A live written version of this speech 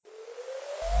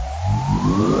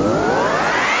Hello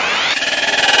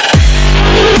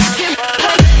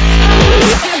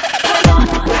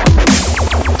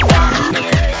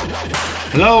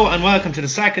and welcome to the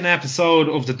second episode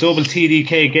of the Double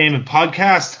TDK Gaming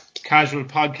Podcast, casual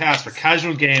podcast for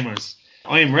casual gamers.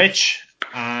 I'm Rich,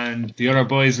 and the other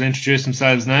boys will introduce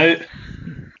themselves now.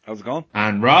 How's it going?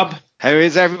 And Rob. How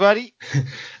is everybody?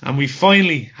 And we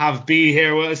finally have B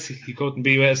here with us. He couldn't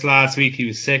be with us last week. He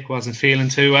was sick, wasn't feeling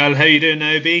too well. How you doing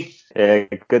now, B? Yeah,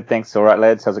 good, thanks. All right,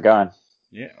 lads. How's it going?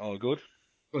 Yeah, all good.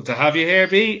 Good to have you here,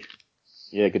 B.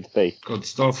 Yeah, good to be. Good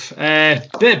stuff.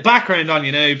 Bit of background on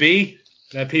you now, B.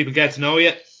 Let people get to know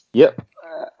you. Yep.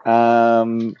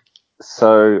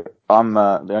 So I'm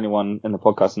the only one in the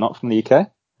podcast not from the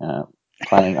UK.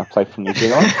 I play from New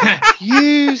Zealand.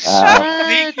 You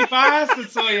sneaky bastard,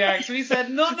 so you actually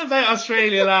said nothing about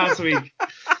Australia last week.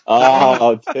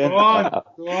 Oh, go on.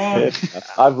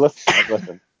 I've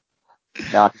listened.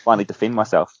 Now I can finally defend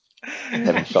myself.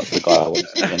 Having shot the guy I was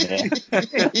in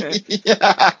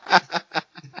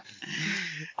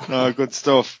there. No, good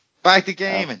stuff. Back to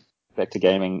gaming. Back to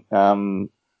gaming.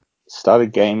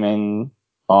 Started gaming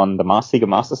on the Sega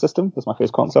Master System. It was my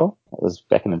first console. It was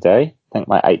back in the day. I think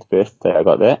my 8th birthday I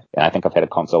got that. And I think I've had a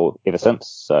console ever since.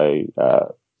 So,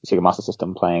 Sega Master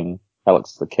System, playing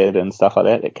Alex the Kid and stuff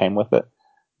like that came with it.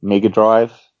 Mega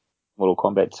Drive, Mortal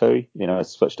Kombat 2. You know, I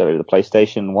switched over to the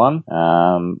PlayStation 1.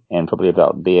 And probably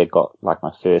about there got like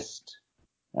my first,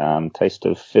 taste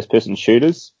of first person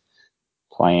shooters.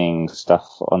 Playing stuff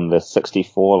on the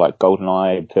 64, like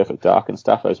GoldenEye, Perfect Dark and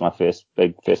stuff. Those were my first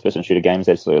big first-person shooter games.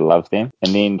 Absolutely loved them.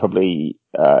 And then probably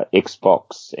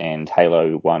Xbox and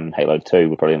Halo 1, Halo 2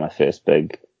 were probably my first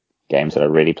big games that I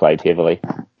really played heavily.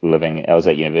 I was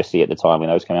at university at the time when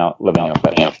those came out, living on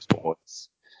playing sports.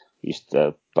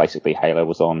 Basically Halo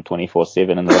was on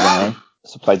 24/7 in the living room.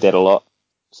 So played that a lot.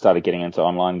 Started getting into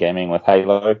online gaming with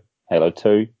Halo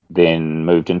 2. Then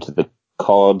moved into the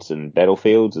CODs and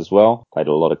Battlefields as well. Played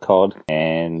a lot of COD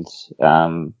and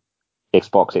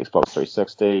Xbox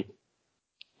 360,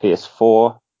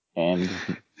 PS4, and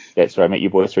that's where I met you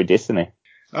boys through Destiny.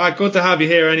 Good to have you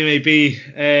here anyway, B.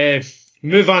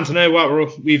 Move on to now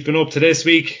what we've been up to this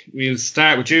week. We'll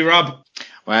start with you, Rob.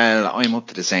 Well, I'm up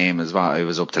to the same as what I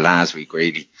was up to last week,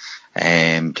 really.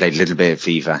 Played a little bit of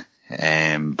FIFA,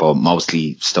 but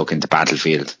mostly stuck into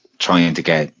Battlefield, trying to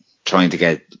get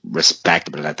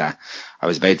respectable at that. I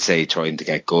was about to say trying to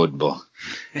get good, but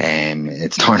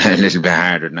it's turned out a little bit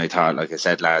harder than I thought. Like I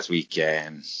said last week, we're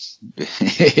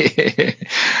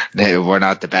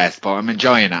not the best, but I'm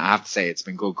enjoying it. I have to say it's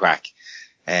been good crack.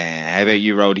 How about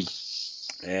you, Rody?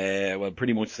 Well,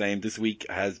 pretty much the same. This week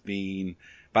has been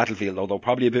Battlefield, although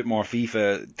probably a bit more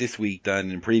FIFA this week than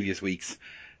in previous weeks.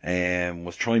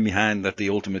 Was trying my hand at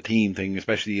the Ultimate Team thing,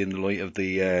 especially in the light of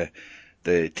the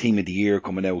Team of the Year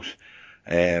coming out.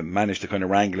 Managed to kind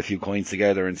of wrangle a few coins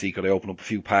together and see could I open up a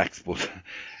few packs, but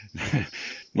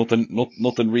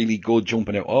nothing really good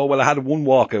jumping out. Oh, well, I had one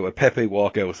walkout, a Pepe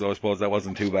walkout, so I suppose that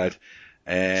wasn't too bad.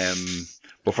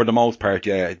 But for the most part,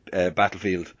 yeah,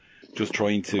 Battlefield, just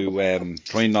trying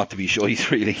not to be shy,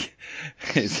 really,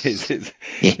 is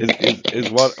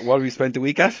what we spent the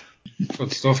week at.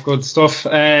 Good stuff.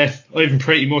 I've been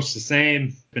pretty much the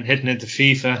same. Been hitting into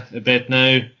FIFA a bit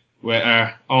now. With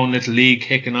our own little league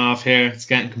kicking off here. It's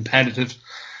getting competitive.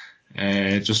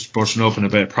 Just brushing up on a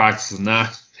bit of practice and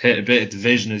that. Hit a bit of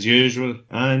division as usual.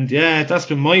 And yeah, that's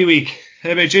been my week.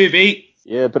 How about you, B?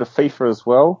 Yeah, a bit of FIFA as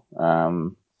well.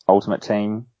 Ultimate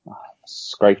Team.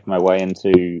 Scraped my way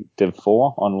into Div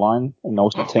 4 online in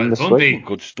Ultimate Team this week.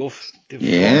 Good stuff.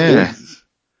 Yeah.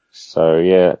 So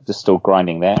yeah, just still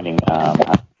grinding that.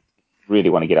 I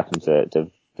really want to get up into Div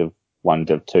 1,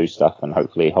 Div 2 stuff and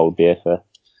hopefully hold there for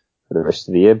the rest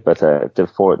of the year, but Div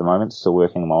 4 at the moment, still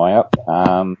working my way up.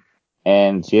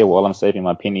 And yeah, while I'm saving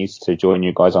my pennies to join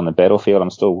you guys on the Battlefield, I'm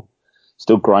still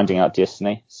grinding out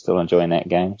Destiny, still enjoying that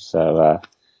game. So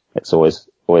it's always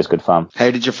good fun.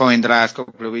 How did you find the last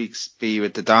couple of weeks be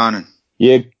with the Dawning?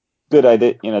 Yeah, good.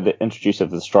 The introduce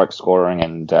of the strike scoring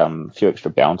and a few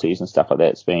extra bounties and stuff like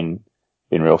that. It's been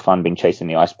real fun. Been chasing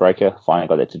the Icebreaker. Finally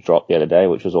got that to drop the other day,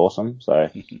 which was awesome. So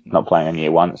not playing in year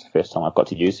one. It's the first time I've got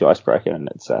to use the Icebreaker, and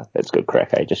it's good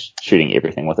crack. Just shooting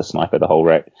everything with a sniper, the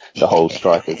whole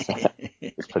strike is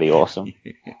it's pretty awesome.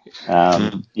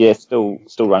 Yeah, still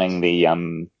running the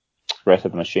Wrath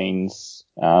of the Machines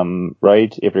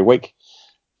raid every week.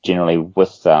 Generally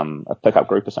with a pickup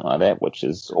group or something like that, which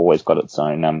has always got its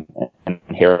own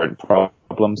inherent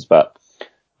problems. But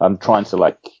I'm trying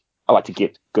to I like to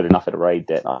get good enough at a raid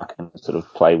that I can sort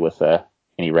of play with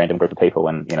any random group of people,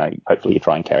 and hopefully you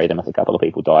try and carry them if a couple of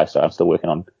people die. So I'm still working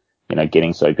on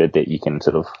getting so good that you can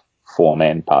sort of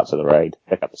 4-man parts of the raid,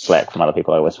 pick up the slack from other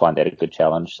people. I always find that a good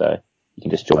challenge. So you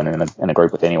can just join in a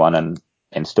group with anyone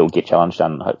and still get challenge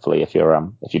done. Hopefully, if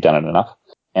you've done it enough.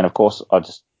 And of course, I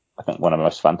think one of the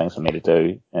most fun things for me to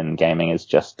do in gaming is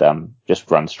just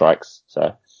run strikes.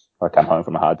 So I come home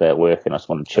from a hard day at work and I just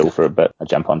want to chill for a bit. I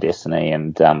jump on Destiny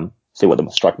and see what the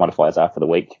strike modifiers are for the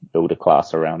week, build a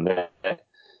class around that,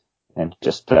 and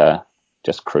just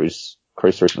cruise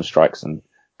through some strikes and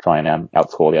try and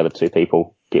outscore the other two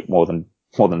people, get more than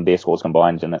their scores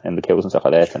combined in the kills and stuff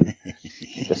like that. And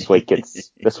this week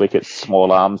it's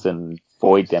small arms and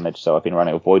void damage. So I've been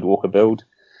running a Void Walker build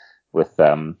with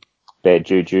Bad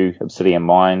Juju, Obsidian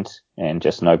Mind, and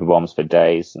just Nova Bombs for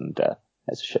days, and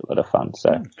it's a shitload of fun.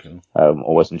 So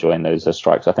always enjoying those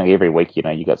strikes. I think every week, you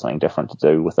got something different to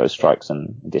do with those strikes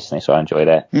in Destiny, so I enjoy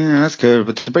that. Yeah, that's cool.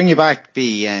 But to bring you back,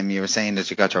 B, you were saying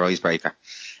that you got your icebreaker.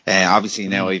 Obviously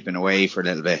now I've been away for a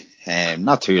little bit,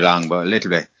 not too long, but a little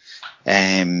bit.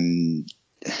 Can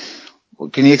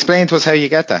you explain to us how you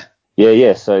get that?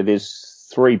 Yeah. So there's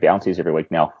 3 bounties every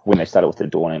week now. When they started with the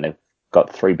Dawning, they've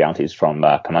got 3 bounties from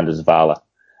Commander Zavala.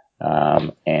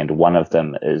 And one of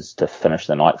them is to finish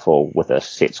the Nightfall with a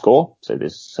set score. So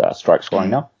there's strike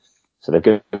scoring now. So they've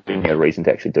given me a reason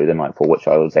to actually do the Nightfall, which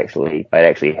I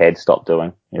actually had stopped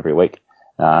doing every week.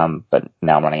 But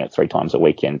now I'm running it 3 times a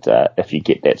week. And if you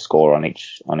get that score on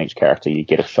each character, you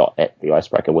get a shot at the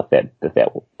icebreaker with that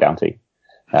bounty.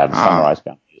 Sunrise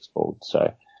bounty is called.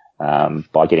 So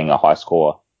by getting a high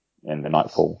score in the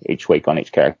Nightfall each week on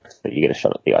each character, you get a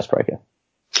shot at the icebreaker.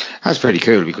 That's pretty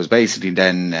cool, because basically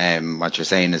then what you're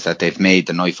saying is that they've made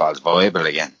the Nightfalls viable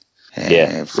again.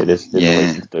 There's a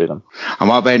reason to do them. And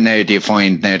what about now, do you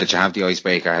find now that you have the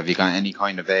icebreaker, have you got any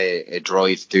kind of a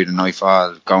drive to do the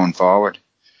Nightfall going forward?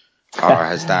 Or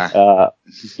has that... I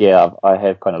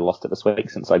have kind of lost it this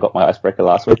week since I got my icebreaker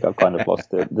last week. I've kind of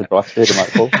lost the drive to do the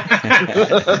Nightfall.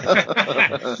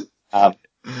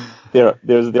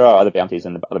 There are other bounties,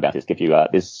 and the other bounties give you,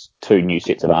 there's 2 new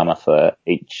sets of armor for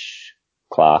each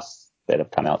class that have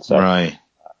come out. So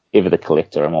Ever the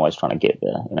Collector, I'm always trying to get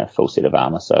the full set of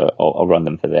armor, so I'll run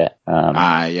them for that.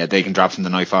 They can drop from the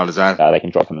Nightfall as well. They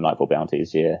can drop from the Nightfall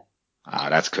bounties, yeah.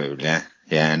 That's cool, yeah.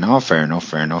 Yeah, no, fair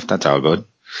enough. That's all good.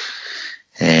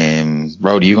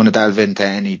 Rod, are you going to delve into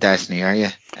any Destiny, are you,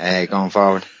 going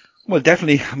forward? Well,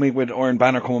 definitely. I mean, with Iron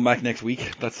Banner coming back next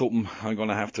week, that's something I'm going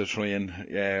to have to try and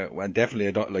definitely,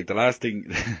 I don't, like the last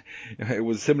thing, it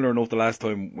was similar enough the last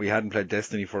time we hadn't played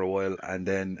Destiny for a while, and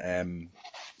then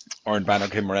Iron Banner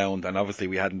came around, and obviously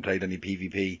we hadn't played any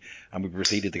PvP, and we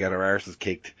proceeded to get our arses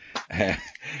kicked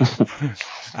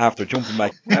after jumping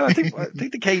back. Well, I think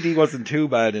the KD wasn't too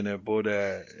bad in it, but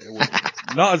it was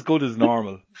not as good as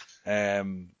normal.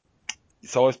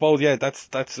 So I suppose, that's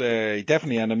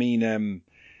definitely, and I mean,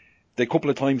 the couple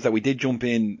of times that we did jump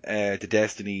in to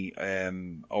Destiny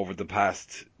over the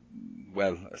past,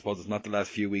 well, I suppose it's not the last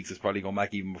few weeks, it's probably gone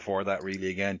back even before that really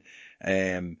again.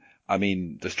 I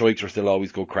mean, the strikes were still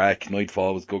always good crack,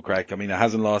 Nightfall was good crack. I mean, it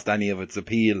hasn't lost any of its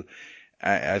appeal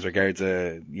as regards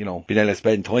being able to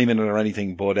spend time in it or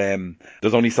anything, but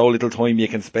there's only so little time you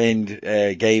can spend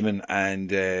gaming, and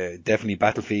definitely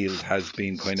Battlefield has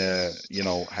been kind of,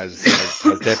 has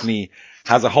definitely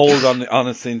has a hold on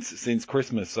it since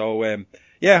Christmas. So I'll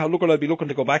be looking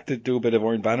to go back to do a bit of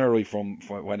Iron Banner right from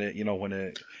when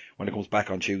it comes back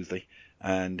on Tuesday,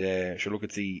 and sure, look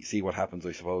and see what happens,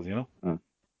 I suppose,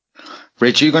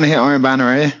 Rich, are you going to hit Iron Banner,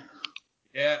 are you?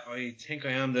 Yeah, I think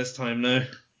I am this time now.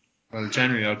 Well,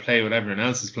 generally I'll play what everyone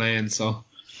else is playing, so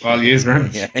I'll use them.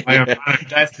 Iron Banner,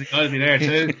 Destiny, I'll be there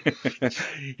too.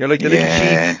 You're like the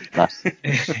little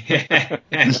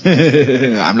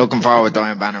sheep. I'm looking forward to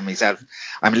Iron Banner myself.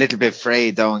 I'm a little bit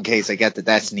afraid though, in case I get the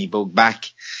Destiny bug back.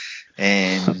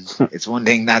 It's one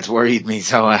thing that's worried me,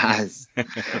 so it has. I'm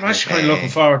actually kind of looking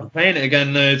forward to playing it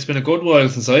again now. It's been a good while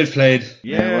since I've played.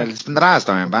 Yeah, well, it's been the last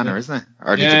Iron Banner, isn't it?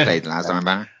 Or did you play the last Iron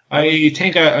Banner? I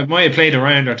think I might have played a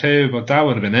round or 2, but that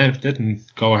would have been it.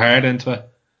 Didn't go hard into it.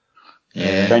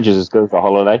 Yeah. Changes is good for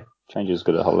holiday. Changes is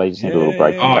good at holiday. You just need a little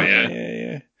break.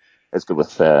 Yeah. It's good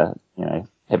with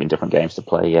having different games to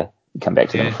play. Yeah, you come back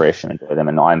to them fresh and enjoy them.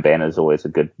 And Iron Banner is always a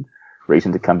good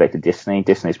reason to come back to Destiny.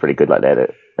 Destiny's pretty good like that.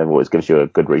 It always gives you a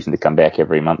good reason to come back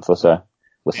every month or so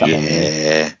with something.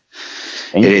 Yeah,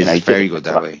 and it is very good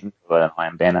that way. An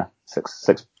Iron Banner,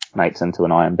 six mates into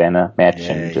an Iron Banner match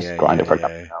and just grind it for a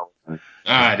couple of hours.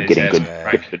 You're getting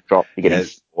good drop. You're getting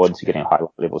swords. You're getting high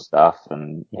level stuff,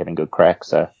 and you're having good crack.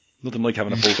 So nothing like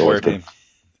having a full square team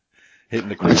hitting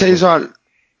the. I'll tell you what,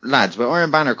 lads. With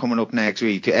Iron Banner coming up next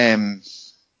week,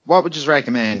 what would you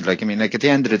recommend? Like, I mean, like at the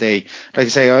end of the day, like I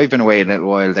say, I've been away a little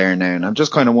while there now, and I'm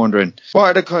just kind of wondering, what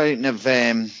are the kind of,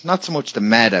 not so much the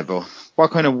meta, but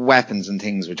what kind of weapons and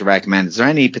things would you recommend? Is there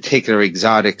any particular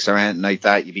exotics or anything like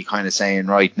that you'd be kind of saying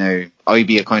right now? I'd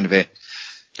be a kind of a,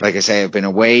 like I say, I've been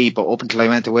away, but up until I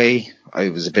went away, I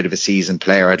was a bit of a seasoned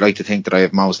player. I'd like to think that I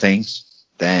have most things.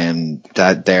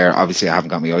 That there, obviously I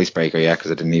haven't got my icebreaker yet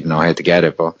because I didn't even know how to get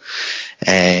it, but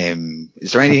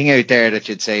is there anything out there that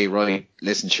you'd say, right,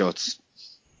 listen, Schuts,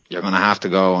 you're going to have to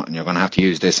go and you're going to have to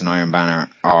use this in Iron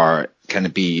Banner, or can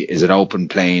it be, is it open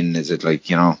plain? Is it like,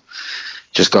 you know,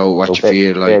 just go what you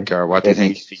feel like, or what do you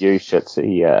think? For you, Schuts,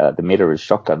 the meta is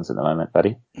shotguns at the moment,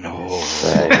 buddy. No.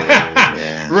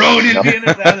 Yeah. Roddy'll be in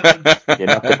his element. You're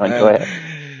not going to enjoy it.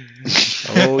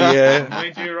 Oh yeah.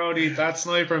 Mind you, Roddy, that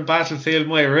sniper in Battlefield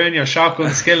might ruin your shotgun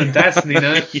skill in Destiny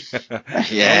now.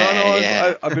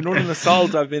 Yeah. I've been running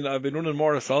assault. I've been running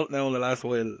more assault now in the last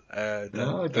while.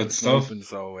 Good stuff. Sniping,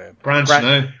 so Branch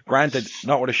now. Granted,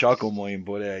 not with a shotgun mine,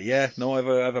 but I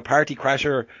have a party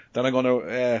crasher that I'm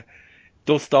gonna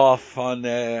dust off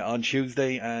on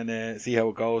Tuesday and see how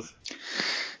it goes.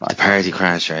 The party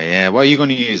crasher, yeah. What are you going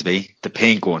to use, B? The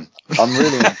pink one. I'm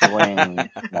really enjoying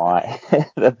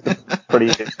that's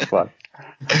pretty good fun.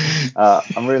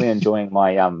 I'm really enjoying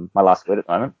my last word at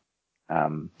the moment.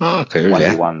 Cool, one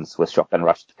of the ones with shotgun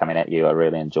rush coming at you, I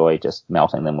really enjoy just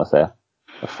melting them with a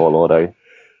full auto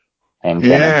hand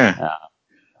cannon.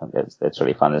 That's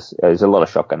really fun. There's a lot of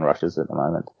shotgun rushes at the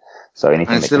moment, so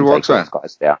anything that can take those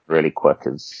guys down really quick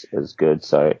is good.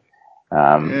 So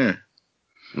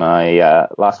my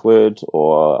last word,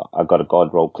 or I've got a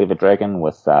god roll Clever Dragon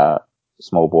with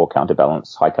small bore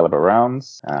counterbalance high caliber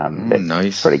rounds. That's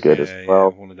nice. Pretty good as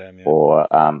well. Yeah, one of them, yeah. Or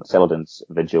Saladin's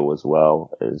Vigil as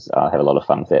well. I have a lot of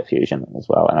fun with that fusion as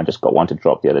well. And I just got one to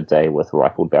drop the other day with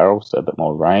rifled barrels, so a bit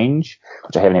more range,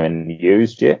 which I haven't even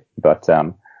used yet. But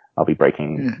I'll be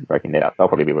breaking that up. I'll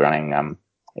probably be running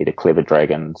either Clever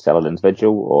Dragon, Saladin's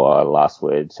Vigil, or Last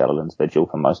Word, Saladin's Vigil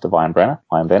for most of Iron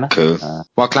Banner. Cool.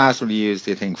 What class will you use,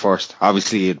 do you think, first?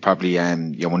 Obviously, you'd probably,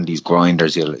 you're one of these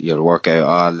grinders, you'll work out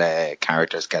all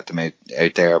characters, get them out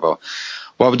there, but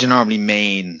what would you normally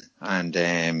main, and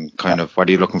kind of, what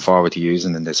are you looking forward to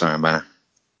using in this Iron Banner?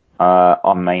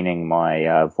 I'm maining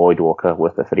my Voidwalker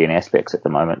with the Ophidian Aspects at the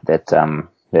moment.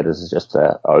 That is just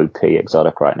a OP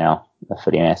exotic right now.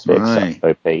 Ophidian Aspects, right.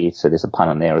 OP, so there's a pun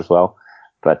in there as well.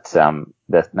 But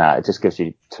it just gives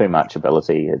you too much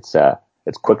ability. It's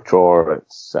quick draw,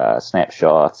 it's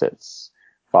snapshot, it's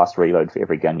fast reload for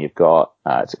every gun you've got.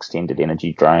 It's extended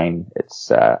energy drain. It's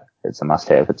a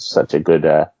must-have. It's such a good.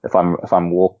 If I'm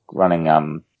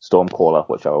running Stormcaller,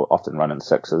 which I'll often run in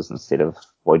 6s instead of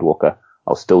Voidwalker,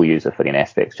 I'll still use Ophidian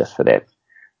Aspects just for that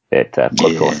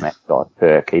quick draw snapshot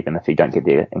perk, even if you don't get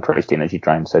the increased energy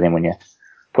drain. So then when you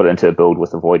put it into a build with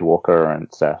the Voidwalker, and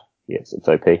it's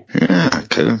OP. Yeah,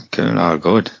 cool. All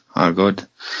good.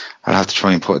 I'll have to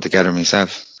try and put it together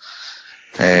myself.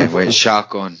 With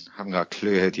shotgun, I haven't got a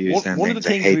clue how to use them. One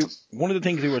of the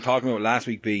things we were talking about last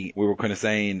week, we were kind of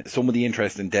saying some of the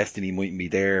interest in Destiny mightn't be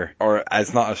there, or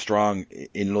as not as strong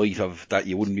in light of that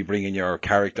you wouldn't be bringing your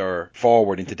character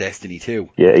forward into Destiny 2.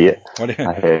 Yeah.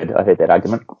 I heard that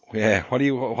argument. Yeah.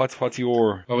 What's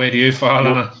your? What way do you fall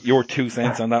on it? Your 2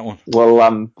 cents on that one?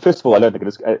 Well, first of all, I don't think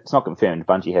it's not confirmed.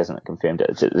 Bungie hasn't confirmed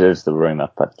it. It is the rumor,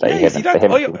 but they haven't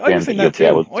confirmed that you'll be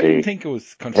able to. I didn't think it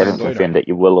was confirmed. They haven't confirmed that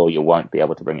you will or you won't be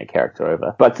able to bring your character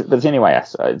over. But anyway,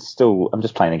 I'm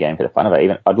just playing the game for the fun of it.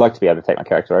 Even I'd like to be able to take my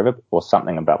character over, or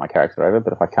something about my character over,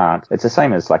 but if I can't, it's the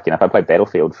same as like, if I play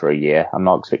Battlefield for a year, I'm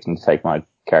not expecting to take my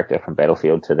character from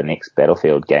Battlefield to the next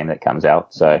Battlefield game that comes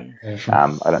out. So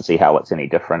I don't see how it's any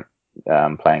different.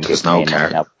 Playing there's no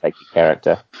character. Take your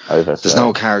character over. There's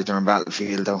no character in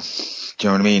Battlefield though. Do you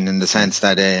know what I mean? In the sense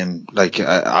that,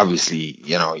 obviously,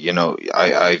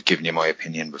 I've given you my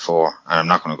opinion before, and I'm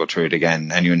not going to go through it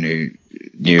again. Anyone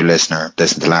new listener,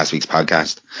 listen to last week's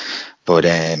podcast. But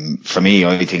for me,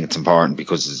 I think it's important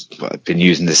because I've been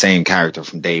using the same character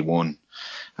from day one,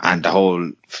 and the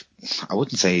whole, I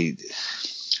wouldn't say,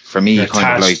 for me, you're kind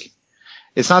attached. of like,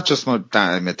 it's not just that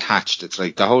I'm attached. It's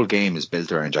like the whole game is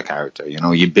built around your character.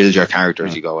 You build your character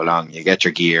as you go along. You get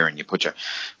your gear and you put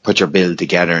your build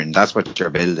together, and that's what you're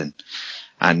building.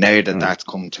 And now that that's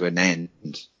come to an end,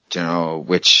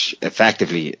 which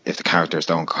effectively, if the characters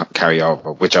don't carry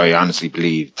over, which I honestly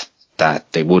believed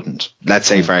that they wouldn't. Let's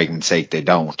say for argument's sake they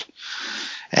don't.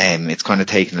 It's kind of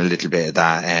taken a little bit of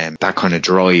that kind of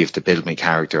drive to build my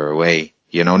character away.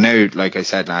 Now, like I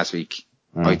said last week,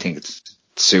 I think it's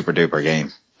super duper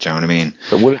game. Do you know what I mean?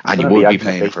 And you would be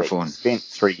playing it for fun. You spent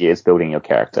 3 years building your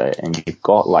character, and you've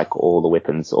got like all the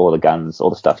weapons, all the guns,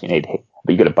 all the stuff you need.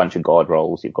 But you've got a bunch of god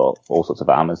rolls, you've got all sorts of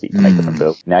armors that you can make different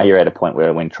builds. Now you're at a point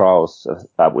where when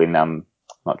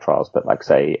not trials, but like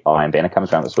say Iron Banner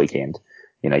comes around this weekend,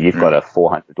 you've got a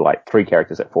 400 light, 3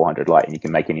 characters at 400 light, and you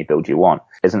can make any build you want.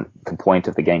 Isn't the point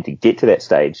of the game to get to that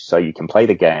stage so you can play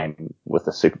the game with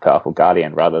a super powerful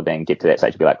Guardian rather than get to that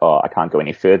stage and be like, oh, I can't go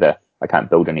any further, I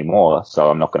can't build anymore, so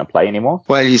I'm not going to play anymore?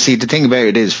 Well, you see, the thing about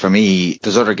it is, for me,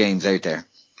 there's other games out there,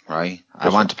 right? I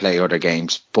want to play other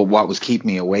games, but what was keeping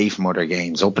me away from other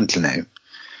games up until now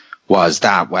was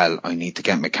that, well, I need to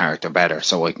get my character better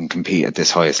so I can compete at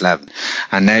this highest level.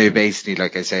 And now, basically,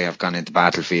 like I say, I've gone into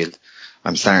Battlefield.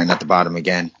 I'm starting at the bottom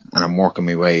again, and I'm working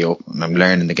my way up, and I'm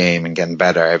learning the game and getting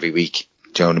better every week.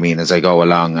 Do you know what I mean? As I go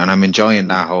along, and I'm enjoying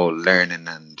that whole learning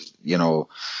and,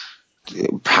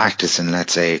 practicing,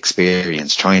 let's say,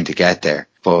 experience, trying to get there.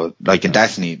 But like in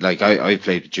Destiny, like I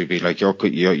played with Juby, like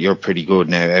you're pretty good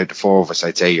now. Out of the 4 of us,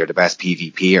 I'd say you're the best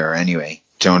PvPer anyway.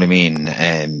 Do you know what I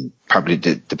mean? Probably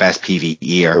the best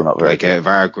PvEer. Like out of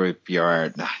our group,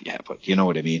 but you know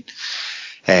what I mean.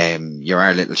 You're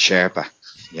our little Sherpa.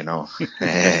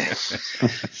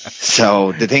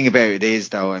 So the thing about it is,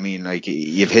 though, I mean, like,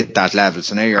 you've hit that level,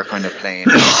 so now you're kind of playing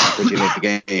because you love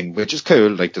the game, which is cool.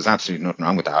 Like, there's absolutely nothing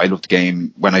wrong with that. I love the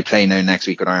game. When I play now next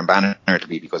week with Iron Banner, it'll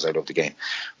be because I love the game.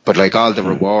 But like, all the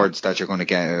rewards that you're going to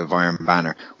get out of Iron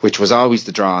Banner, which was always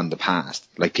the draw in the past,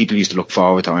 like, people used to look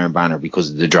forward to Iron Banner because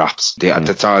of the drops.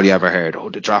 That's all you ever heard. Oh,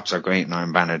 the drops are great in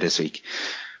Iron Banner this week.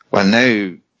 Well,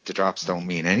 now the drops don't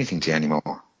mean anything to you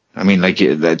anymore. I mean, like,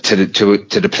 to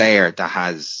the player that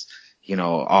has,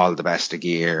 all the best of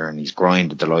gear, and he's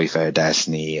grinded the life out of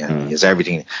Destiny, and he has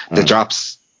everything. The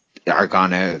drops are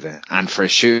gone out of it. And for a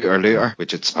shooter looter,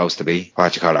 which it's supposed to be, or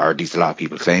at least a lot of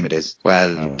people claim it is,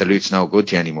 well, the loot's no good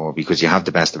to you anymore because you have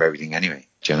the best of everything anyway.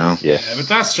 Do you know? Yeah, but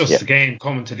that's just the game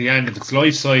coming to the end of its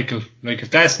life cycle. Like,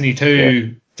 if Destiny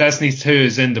 2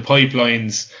 is in the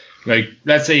pipelines, like,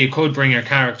 let's say you could bring your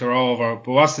character over,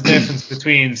 but what's the difference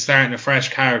between starting a fresh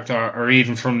character or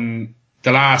even from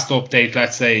the last update,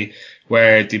 let's say,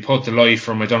 where they put the life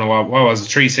from, I don't know what was it,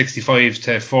 365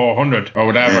 to 400 or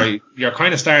whatever. Yeah. You're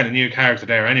kind of starting a new character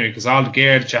there anyway, because all the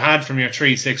gear that you had from your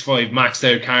 365 maxed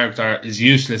out character is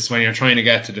useless when you're trying to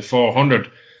get to the 400.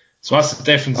 So what's the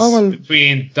difference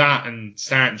between that and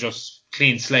starting just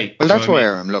clean slate? Well, that's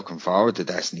where I'm looking forward to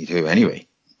Destiny 2 anyway.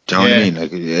 Do you know what I mean?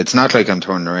 Like, it's not like I'm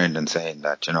turning around and saying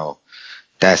that,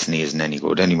 Destiny isn't any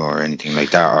good anymore or anything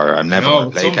like that, or I'm never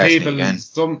going to play Destiny again.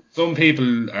 Some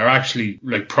people are actually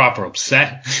like proper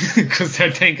upset because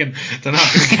they're thinking they're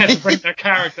not going to get to bring their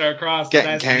character across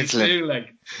getting Destiny 2.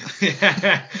 Like,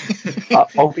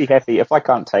 I'll be happy if I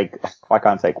can't take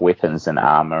weapons and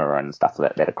armor and stuff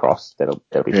like that across. That'll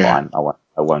be fine. I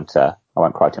won't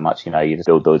cry too much. You just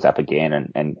build those up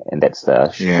again, and that's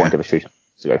the point of a shooter,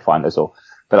 to go find those all.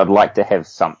 But I'd like to have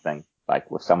something, like,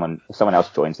 if someone else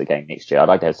joins the game next year, I'd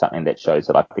like to have something that shows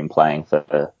that I've been playing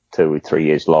for 2 or 3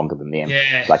 years longer than them.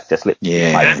 Yeah. Like, just let me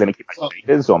keep my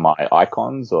shaders or my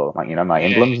icons or my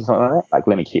emblems and something like that. Like,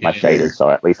 let me keep my shaders so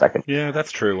at least I can. Yeah,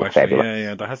 that's true. Actually,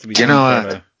 fabulous. There has to be.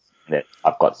 That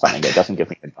I've got something that doesn't give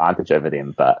me an advantage over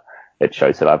them, but it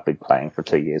shows that I've been playing for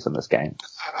 2 years in this game.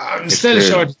 I'm still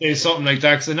sure to do something like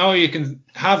that, because I know you can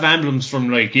have emblems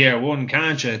from like year 1,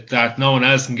 can't you, that no one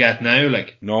else can get now.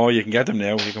 Like, no, you can get them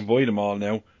now. You can buy them all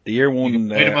now. The year 1,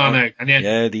 buy them all now, can you?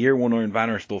 Yeah, the year 1 Iron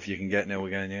Banner stuff you can get now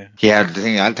again. Yeah. Yeah, the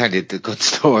thing, I'll tell you the good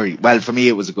story. Well, for me,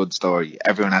 it was a good story.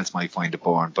 Everyone else might find it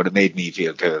boring, but it made me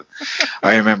feel cool.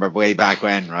 I remember way back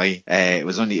when, right? It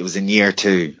was in year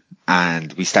 2.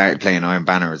 And we started playing Iron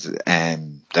Banner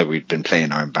that we'd been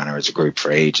playing Iron Banner as a group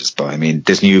for ages. But I mean,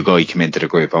 this new guy came into the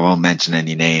group. I won't mention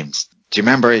any names. Do you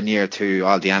remember in year 2,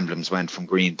 all the emblems went from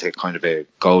green to kind of a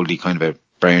goldy, kind of a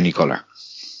browny colour?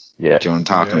 Yeah. Do you know what I'm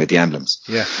talking about, the emblems?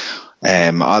 Yeah.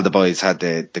 All the boys had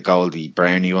the goldy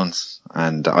browny ones,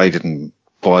 and I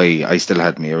still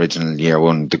had my original year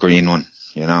 1, the green one,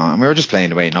 and we were just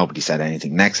playing away. Nobody said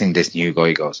anything. Next thing, this new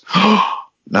guy goes,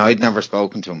 now, I'd never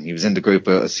spoken to him. He was in the group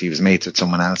with us. He was mates with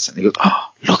someone else. And he goes,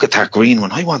 oh, look at that green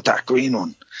one. I want that green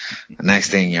one. The next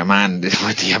thing, your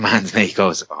man's mate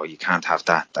goes, oh, you can't have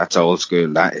that. That's old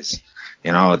school. That is,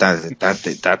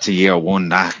 that's a year 1,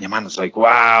 that. And your man was like,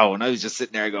 wow. And I was just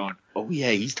sitting there going, oh,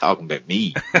 yeah, he's talking about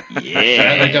me.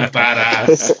 Yeah. Like a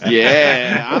badass.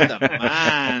 Yeah, I'm the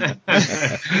man.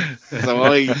 So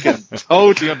I can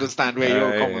totally understand where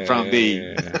you're coming from,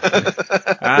 B.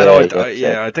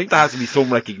 I think there has to be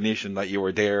some recognition that you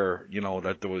were there,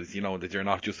 that there was, that you're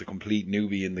not just a complete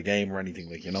newbie in the game or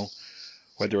anything, like,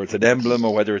 whether it's an emblem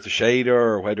or whether it's a shader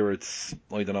or whether it's,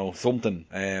 I don't know, something.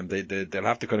 They'll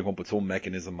have to kind of come up with some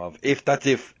mechanism of, if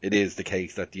it is the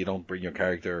case that you don't bring your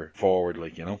character forward,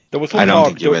 like, you know. There was some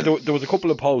talk, there was a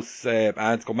couple of posts,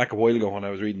 ads go back a while ago when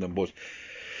I was reading them, but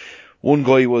one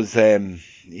guy was,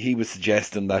 he was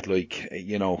suggesting that, like,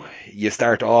 you know, you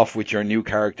start off with your new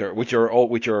character, with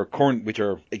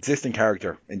your existing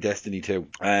character in Destiny 2,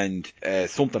 and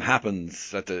something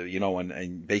happens at the, you know,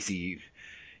 and basically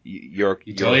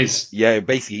he dies. Yeah,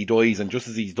 basically he dies, and just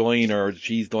as he's dying or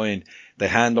she's dying, they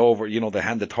hand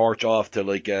the torch off to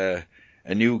like a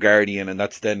new guardian, and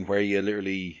that's then where you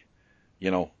literally,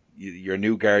 you know, your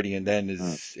new guardian then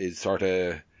is sort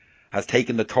of has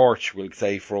taken the torch, we'll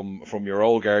say, from your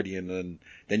old guardian, and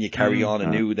then you carry on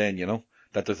anew then, you know.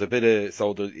 That there's a bit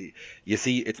of, you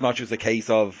see, it's not just a case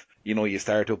of, you know, you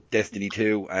start up Destiny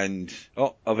 2 and,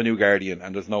 of a new guardian,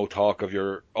 and there's no talk of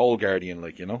your old guardian,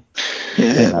 like, you know.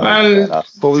 Yeah, well,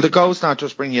 but will the ghost not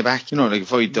just bring you back? You know, like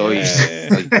if I die,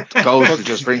 like, the ghost will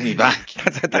just bring me back.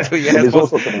 That's what you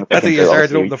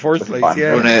started up in the first place, yeah.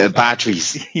 Run out of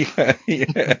batteries. yeah.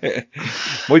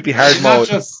 Might be hard mode.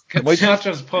 Not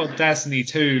just put Destiny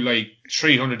 2 like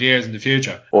 300 years in the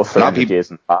future. Or 300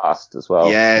 years in the past as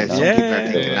well. Yeah, some people are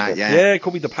thinking that, Yeah, it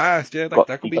could be the past, yeah.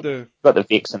 That could be You've got the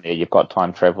Vex in there, you've got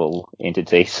time travel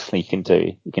entities, you can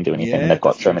do anything, and they've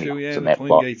got so many in that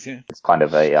block. Gates, yeah. It's kind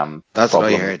of a that's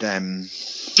problem. what I heard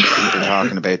people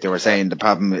talking about. They were saying the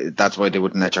problem, that's why they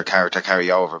wouldn't let your character carry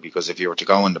over, because if you were to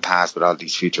go in the past with all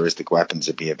these futuristic weapons,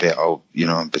 it'd be a bit, a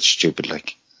bit stupid,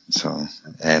 like. So,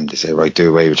 they say, right, do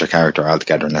away with your character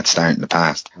altogether and let's start in the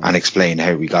past and explain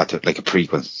how we got to it, like a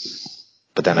prequel.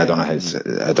 But then I don't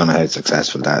know how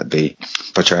successful that'd be.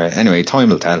 But anyway, time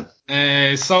will tell.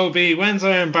 So B, when's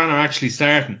Iron Banner actually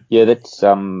starting? Yeah, that's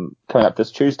coming up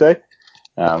this Tuesday.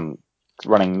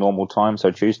 Running normal time,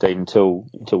 so Tuesday until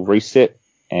reset.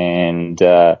 And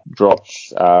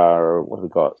drops are, what have we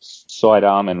got?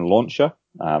 Sidearm and launcher.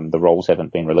 The roles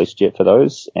haven't been released yet for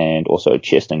those, and also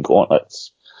chest and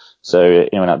gauntlets. So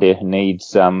anyone out there who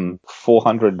needs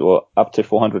 400 or up to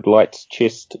 400 lights,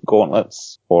 chest,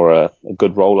 gauntlets, or a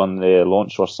good roll on their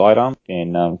launch or sidearm,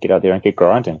 and get out there and get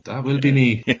grinding. That will be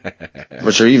me.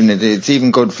 But it's even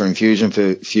good for infusion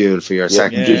fuel for your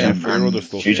second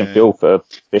infusion fuel for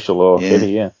special or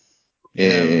heavy, I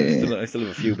still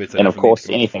have a few bits. And of course,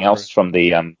 anything else from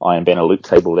the Iron Banner loot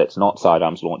table that's not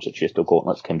sidearms, launcher, chest, or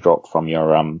gauntlets can drop from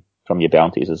your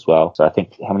bounties as well. So I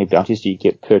think, how many bounties do you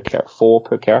get per 4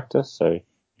 per character? So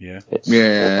it's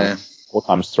 4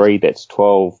 times 3. That's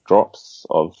 12 drops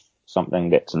of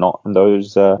something that's not in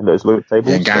those loot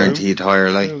tables. Yeah, guaranteed higher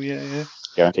light.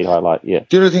 Guaranteed highlight, yeah.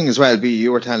 The other thing as well, B,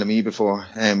 you were telling me before,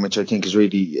 which I think is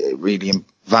really, really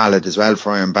valid as well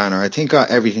for Iron Banner. I think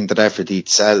everything that Aphrodite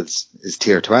sells is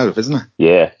tier 12, isn't it?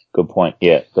 Yeah, good point.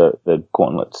 Yeah, the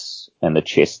gauntlets and the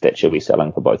chest that she'll be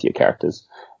selling for both your characters.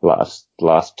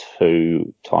 Last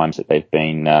 2 times that they've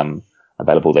been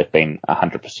available, they've been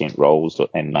 100% rolls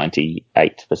and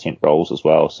 98% rolls as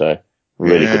well. So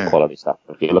really good quality stuff.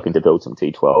 If you're looking to build some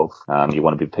T12, you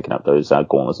want to be picking up those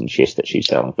gauntlets and chests that she's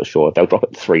selling for sure. They'll drop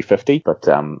at 350, but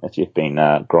if you've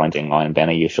been grinding Iron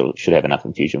Banner, you should have enough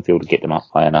infusion fuel to get them up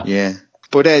high enough. Yeah,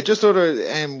 but just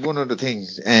one other thing.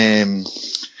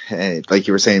 Like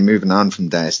you were saying, moving on from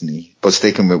Destiny, but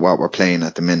sticking with what we're playing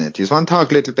at the minute. You just want to talk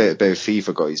a little bit about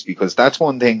FIFA, guys, because that's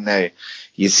one thing now.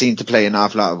 You seem to play an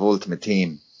awful lot of Ultimate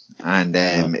Team, and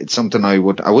it's something I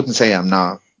wouldn't say I'm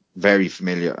not very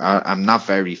familiar. I'm not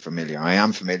very familiar. I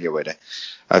am familiar with it.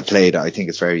 I've played it. I think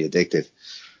it's very addictive.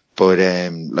 But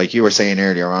like you were saying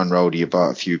earlier on, Rody, you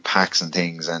bought a few packs and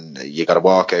things, and you got a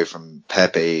walkout from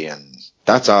Pepe, and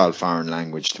that's all foreign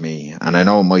language to me. And I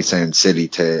know it might sound silly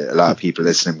to a lot of people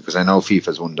listening, because I know FIFA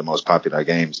is one of the most popular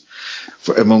games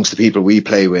amongst the people we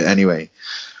play with anyway.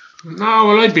 No,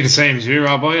 well, I'd be the same as you,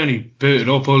 Rob. I only booted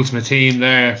up Ultimate Team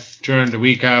there during the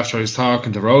week after I was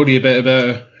talking to Rody a bit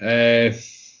about it.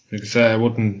 Like I said, I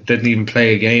didn't even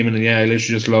play a game, and I literally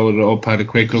just loaded it up, had a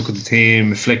quick look at the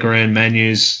team, flick around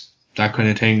menus, that kind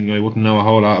of thing. I wouldn't know a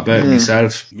whole lot about it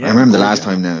myself. Yeah, I remember the last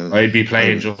time now. I'd be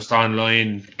playing just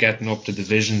online, getting up to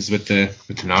divisions with the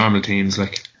normal teams,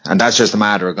 like. And that's just a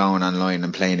matter of going online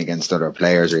and playing against other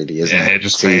players, really, isn't it? Yeah,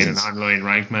 just playing an online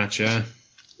rank match, yeah.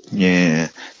 Yeah.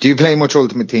 Do you play much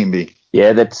Ultimate Team, B?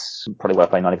 Yeah, that's probably where I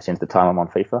play 90% of the time I'm on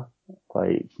FIFA.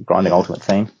 Play grinding Ultimate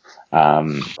Team.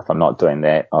 If I'm not doing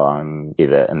that, I'm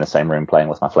either in the same room playing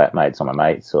with my flatmates or my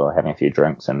mates, or having a few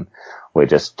drinks, and we're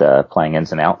just playing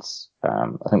ins and outs. I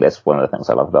think that's one of the things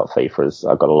I love about FIFA is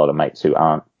I've got a lot of mates who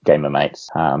aren't gamer mates,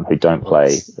 who don't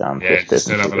play first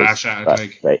person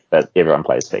shooters, but everyone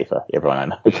plays FIFA. Everyone I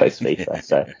know plays FIFA.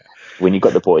 So when you've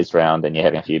got the boys round and you're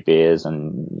having a few beers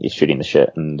and you're shooting the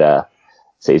shit, and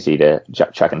it's easy to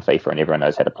chuck in FIFA and everyone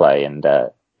knows how to play, and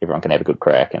everyone can have a good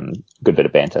crack and a good bit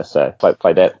of banter. So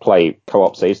play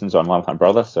co-op seasons online with my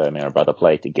brother. So me and my brother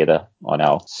play together on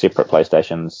our separate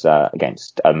PlayStations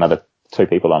against another 2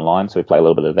 people online. So we play a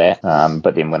little bit of that.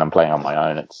 But then when I'm playing on my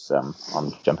own, it's I'm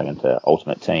jumping into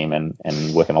Ultimate Team and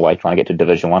working my way trying to get to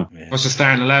Division 1. Yeah. What's the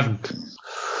starting 11?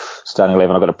 Starting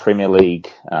 11, I've got a Premier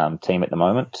League team at the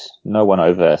moment. No one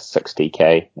over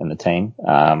 60k in the team.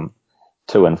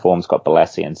 2 informs, got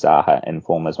Balassi and Zaha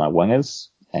inform as my wingers.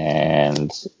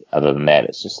 And other than that,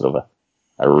 it's just sort of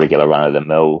a regular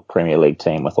run-of-the-mill Premier League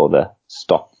team with all the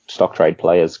stock trade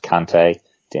players, Kante,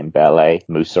 Dembele,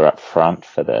 Musa up front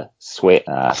for the sweat,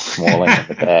 Smalling in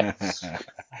the backs,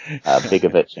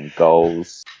 Begovic in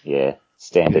goals. Yeah,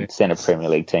 standard Premier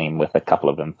League team with a couple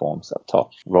of informs up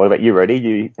top. Roy, about you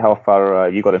ready? How far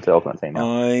you got into Ultimate Team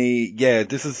now?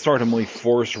 This is sort of my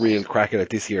first real crack at it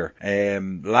this year.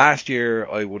 Last year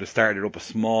I would have started up a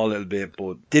small little bit,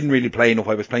 but didn't really play enough.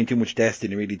 I was playing too much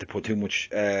Destiny really to put too much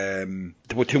time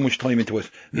into it.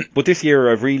 But this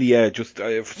year I've really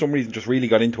for some reason just really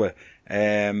got into it.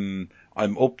 I'm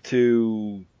up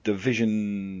to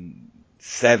Division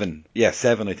 7. Yeah,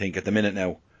 7 I think at the minute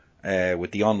now. With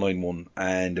the online one,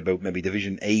 and about maybe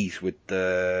Division 8 with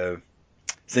the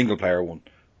single player one.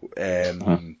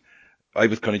 I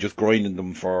was kind of just grinding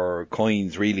them for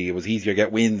coins really. It was easier to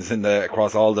get wins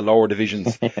across all the lower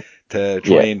divisions to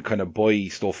try and kind of buy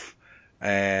stuff.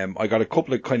 I got a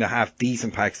couple of kind of half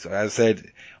decent packs. As I said,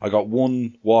 I got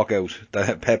one walkout,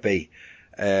 that Pepe.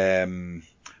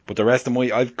 But the rest of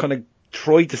I've kind of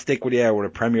tried to stick with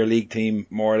a Premier League team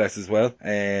more or less as well.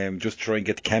 Just try and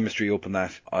get the chemistry up in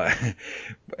that.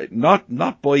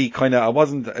 Not by kind of, I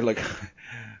wasn't like,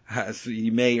 as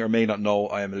you may or may not know,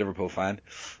 I am a Liverpool fan.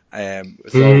 But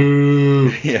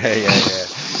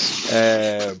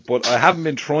I haven't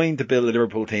been trying to build a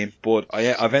Liverpool team, but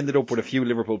I've ended up with a few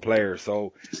Liverpool players.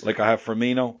 So like I have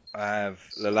Firmino, I have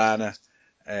Lallana,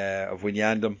 of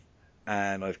Wijnaldum,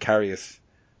 and I have Karius,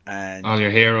 and all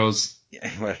your heroes.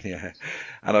 Well, yeah,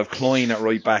 and I've Cloyne at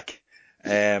right back.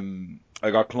 I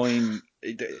got Cloyne.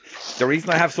 The reason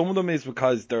I have some of them is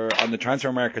because they're on the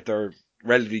transfer market. They're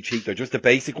relatively cheap. They're just the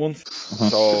basic ones,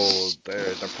 so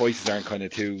their prices aren't kind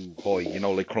of too high. You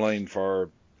know, like Cloyne for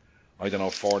I don't know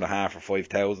 4.5 or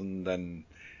 5,000, and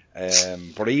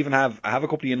but I have a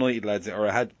couple of United lads, or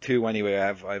I had 2 anyway. I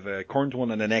have a current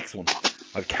one and the next one.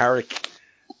 I have Carrick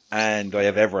and I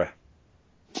have Evra.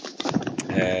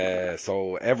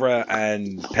 So Evra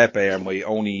and Pepe are my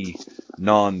only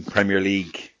non-Premier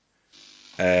League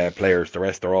players. The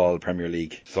rest are all Premier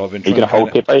League. So I've been trying to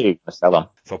hold Pepe, or you gonna sell him?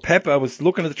 So Pepe, I was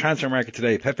looking at the transfer market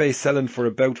today. Pepe is selling for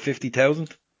about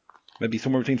 50,000, maybe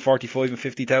somewhere between 45 and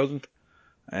 50,000.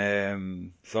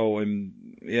 So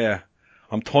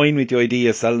I'm toying with the idea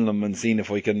of selling them and seeing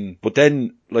if I can. But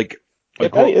then, like,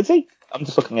 is he? I'm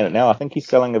just looking at it now. I think he's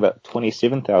selling about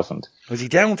 27,000. Was he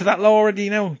down to that low already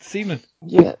now this evening?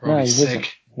 Yeah, no, he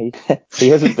sick. hasn't. He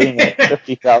hasn't been at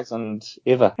 50,000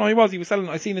 ever. No, he was. He was selling.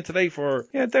 I seen it today for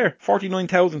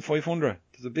 49,500.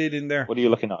 There's a bid in there. What are you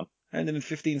looking on? Ending in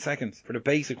 15 seconds for the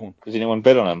basic one. Does anyone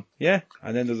bid on him? Yeah,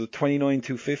 and then there's a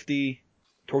 29,250,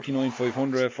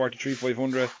 39,500,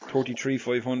 43,500,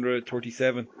 33,500,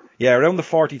 37. Yeah, around the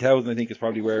 40,000 I think is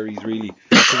probably where he's really.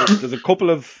 There's a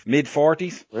couple of mid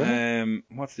 40s. Really?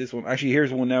 What's this one? Actually,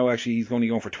 here's one now. Actually, he's only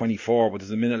going for 24, but there's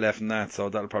a minute left in that, so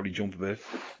that'll probably jump a bit.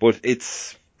 But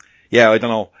it's, I don't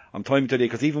know. I'm timing today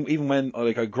because even when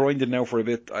I grinded now for a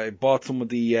bit, I bought some of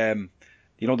the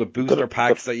the booster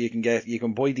packs that you can get. You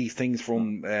can buy these things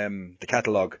from the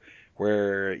catalogue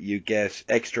where you get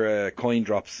extra coin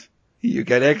drops. You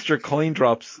get extra coin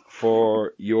drops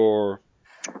for your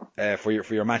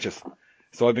matches.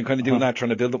 So I've been kind of doing that,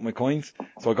 trying to build up my coins.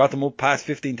 So I got them up past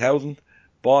 15,000,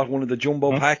 bought one of the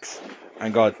jumbo packs,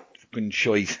 and got fucking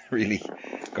shite, really.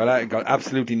 Got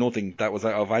absolutely nothing that was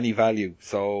of any value.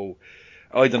 So,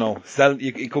 I don't know.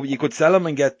 You could sell them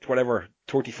and get whatever,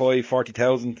 35,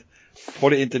 40,000,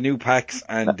 put it into new packs,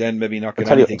 and then maybe not get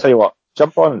anything. I'll tell you what,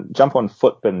 jump on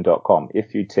footbin.com,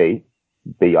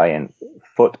 FUTBIN,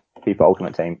 foot, FIFA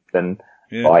Ultimate Team, then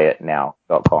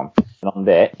buyitnow.com. And on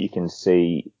that, you can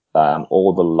see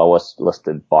all the lowest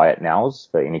listed buy it nows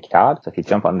for any card. So if you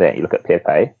jump on that, you look at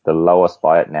Pepe, the lowest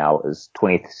buy it now is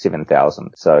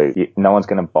 27,000. So no one's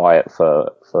going to buy it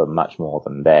for much more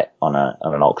than that on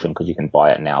an auction, because you can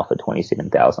buy it now for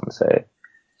 27,000. So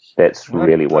that's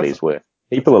really what he's worth.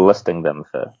 People are listing them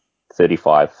for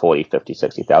 35, 40, 50,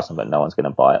 60,000, but no one's going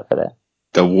to buy it for that.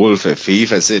 The wolf of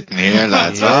FIFA sitting here,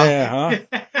 lads. Yeah, huh?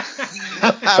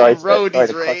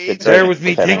 Roadie's rage. There was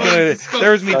me thinking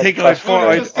I'd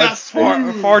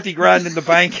 40 grand in the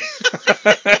bank.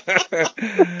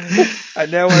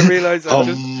 And now I realise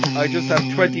I just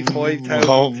have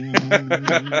 25,000.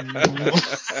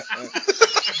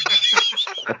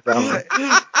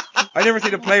 I never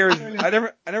seen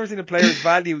a player's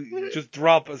value just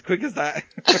drop as quick as that.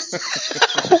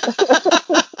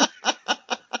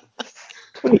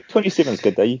 27 is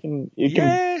good though. You can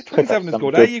 27 is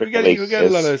good. You can get a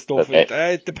lot of stuff.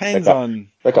 It depends on.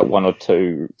 Pick up one or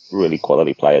two really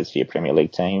quality players for your Premier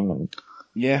League team, and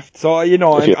yeah. So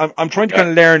I'm trying to kind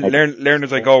of learn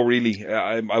as I go. Really,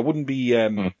 I wouldn't be.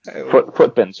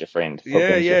 Footbin's your friend.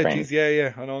 Yeah.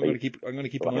 I know. I'm going to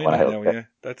keep an eye on that now. Yeah,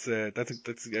 that's a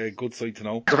good sight to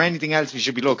know. Is there anything else we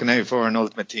should be looking out for in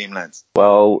Ultimate Team, lads?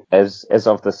 Well, as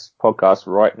of this podcast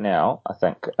right now, I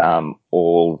think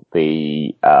all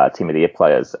the Team of the Year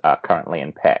players are currently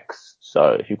in packs.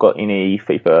 So if you've got any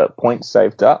FIFA points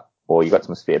saved up, or you've got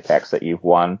some spare packs that you've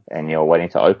won and you're waiting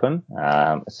to open,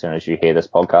 as soon as you hear this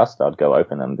podcast, I'd go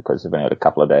open them because they've only got a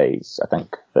couple of days, I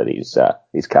think, for these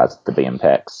cards to be in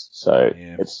packs. So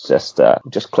it's just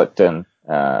clicked in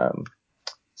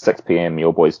 6 p.m.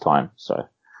 your boys' time. So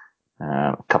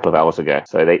a couple of hours ago.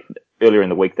 So earlier in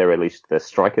the week they released the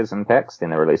strikers in packs, then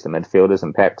they released the midfielders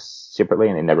in packs separately,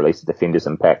 and then they released the defenders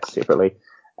in packs separately.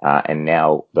 And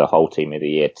now the whole Team of the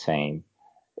Year team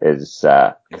is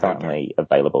currently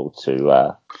available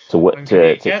to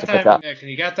pick up. Can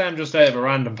you get them just out of a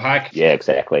random pack? Yeah,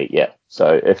 exactly. Yeah.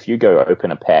 So if you go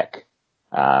open a pack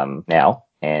now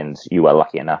and you are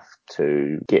lucky enough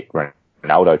to get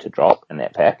Ronaldo to drop in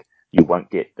that pack, you won't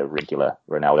get the regular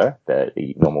Ronaldo,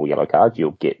 the normal yellow card.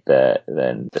 You'll get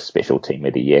the special Team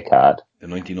of the Year card. The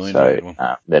 99 rated one.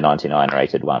 The 99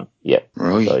 rated one. Yep.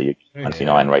 Right. So you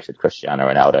 99 rated Cristiano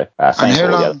Ronaldo. And how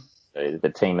long?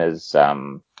 The team is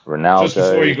Ronaldo. Just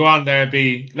before you go on there,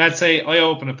 let's say I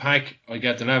open a pack, I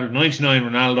get the level 99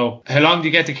 Ronaldo. How long do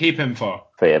you get to keep him for?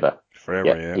 Forever.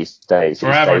 Yeah. He stays.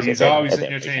 Forever. He's always in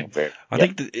your team. I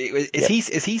think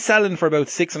is he selling for about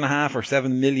 6.5 or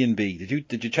 7 million? Did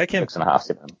you check him? 6.5,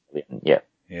 7 million. Yeah.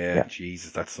 Yeah.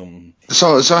 Jesus, that's something.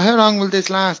 So how long will this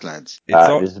last, lads?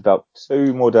 There's about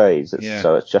 2 more days.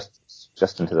 So it's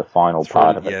just into the final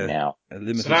part of it now.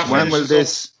 When will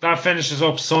this? That finishes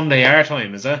up Sunday our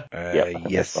time, is it?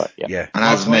 Yes. Right, yeah. And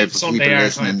as for people Sunday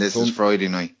listening, this is Friday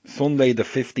night. Sunday the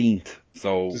 15th.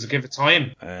 So does it give it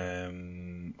time?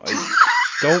 I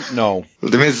don't know. Well,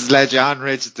 the missus let John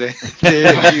Rich the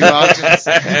few options.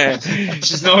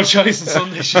 She's no choice on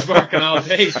Sunday. She's working all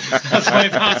day. That's why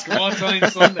I'm asking what time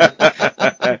Sunday.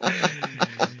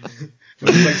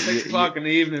 It's like 6 o'clock in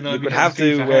the evening. You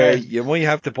might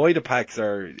have to buy the packs,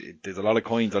 or there's a lot of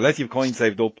coins. Unless you've coins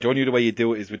saved up, the only other way you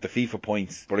do it is with the FIFA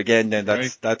points. But again, then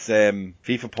that's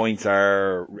FIFA points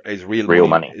is real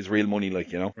money. Is real money,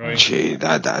 like, you know. Right. Gee,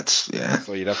 that's yeah.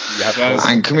 So you have to go.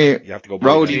 And come here, you have to go.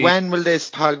 Rody, when will this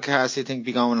podcast, you think,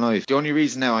 be going live? The only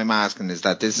reason now I'm asking is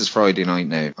that this is Friday night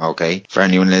now. Okay, for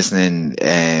anyone listening,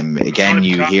 again,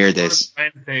 you hear this.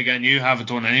 Wednesday again, you have it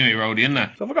done anyway, Rody, isn't it?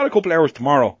 So I've got a couple of hours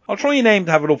tomorrow. I'll try and aim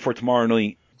to have it up for tomorrow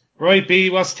night. Right, B,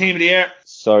 what's the Team of the Year?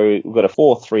 So we've got a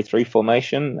 4-3-3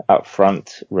 formation. Up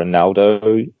front,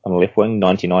 Ronaldo on the left wing,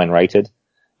 99 rated.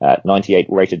 98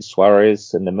 rated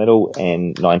Suarez in the middle,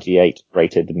 and 98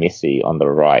 rated Messi on the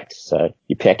right. So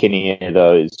you pack any of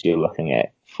those, you're looking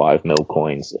at 5 mil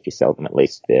coins if you sell them. At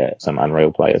least they're some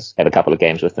unreal players. Have a couple of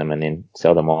games with them and then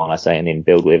sell them on, and then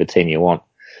build whatever team you want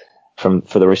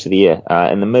for the rest of the year.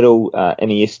 In the middle,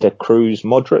 Iniesta, Cruz,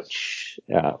 Modric,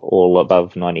 all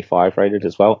above 95 rated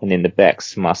as well. And then the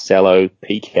backs, Marcelo,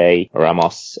 Piqué,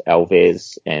 Ramos,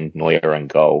 Alves, and Neuer in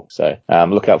goal. So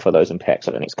look out for those in packs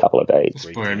over the next couple of days.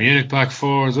 Bayern Munich back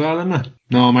 4 as well, isn't it?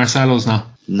 No, Marcelo's not.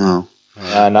 No.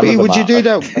 Would you do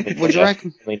that? Would you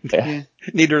reckon? Yeah.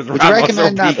 Neither is Would you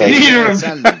recommend that? Neither of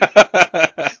them.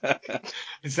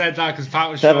 I said that because Pat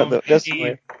was showing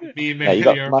me. You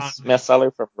got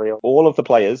Marcelo from Real. All of the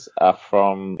players are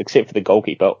from, except for the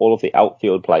goalkeeper, all of the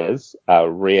outfield players are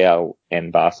Real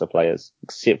and Barca players,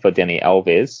 except for Dani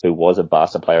Alves, who was a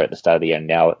Barca player at the start of the year and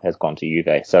now has gone to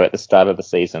Juve. So at the start of the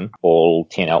season, all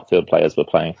 10 outfield players were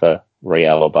playing for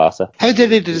Real or Barca. How did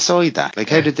they decide that? Like,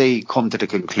 how did they come to the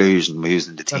conclusion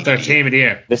using the team? That's their Team of the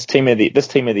Year. This team of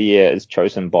the year is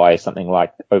chosen by something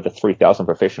like over 3,000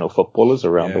 professional footballers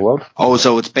around the world. Oh,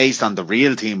 so it's based on the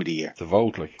real Team of the Year. It's a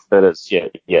vote, like. It is, yeah.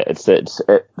 It's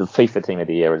the FIFA Team of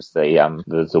the Year is the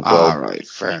world. All right,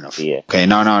 fair enough. Yeah. Okay,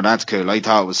 no, that's cool. I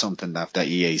thought it was something that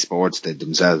EA Sports did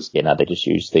themselves. Yeah, no, they just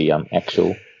used the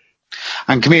actual.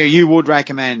 And come here, you would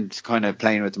recommend kind of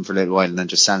playing with them for a little while and then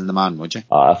just selling them on, would you?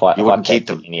 If I wouldn't keep picked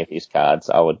them. any of these cards,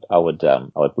 I would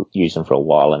use them for a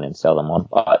while and then sell them on.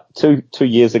 2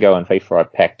 years ago in FIFA, I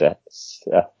packed a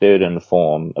third in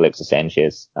form Alexis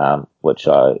Sanchez, which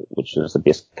was the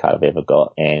best card I've ever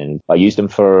got, and I used him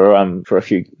for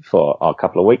a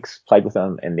couple of weeks, played with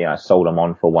him, and then I sold him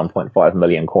on for 1.5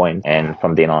 million coins, and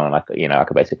from then on, I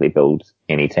could basically build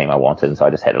any team I wanted, and so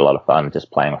I just had a lot of fun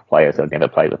just playing with players I'd never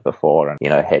played with before, and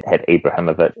had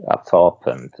Ibrahimovic up top,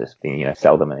 and just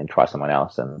sell them and then try someone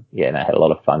else, and I had a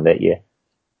lot of fun that year.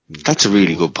 That's a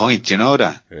really good point. You know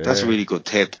that? Yeah. That's a really good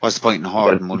tip. What's the point in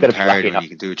hoarding one card when you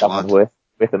can do what you want? Worth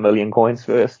 1 million coins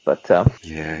first, but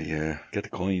Yeah. Get the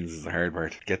coins is the hard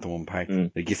part. Get them unpacked.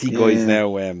 Like you see Yeah. guys now,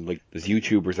 like there's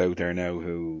YouTubers out there now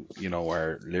who,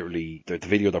 are literally the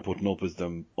video they're putting up is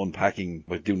them unpacking,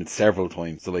 but doing it several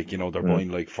times. So they're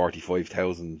buying like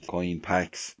 45,000 coin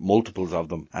packs, multiples of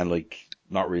them, and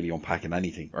not really unpacking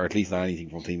anything, or at least not anything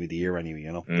from Team of the Year anyway,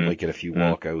 They might get a few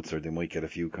walkouts, or they might get a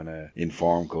few kind of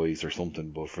informed guys or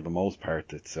something, but for the most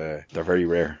part, it's they're very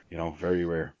rare, very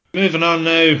rare. Moving on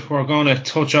now, we're going to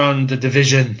touch on the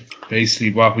division,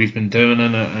 basically what we've been doing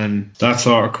in it and that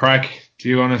sort of crack. Do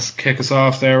you want to kick us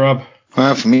off there, Rob?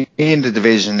 Well, for me in the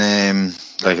division,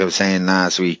 like I was saying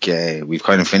last week, we've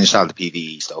kind of finished all the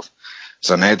PvE stuff.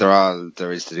 So now all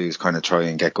there is to do is kind of try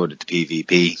and get good at the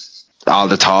PvP. All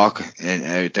the talk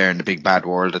out there in the big bad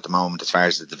world at the moment, as far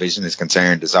as the division is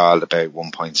concerned, is all about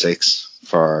 1.6.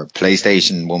 For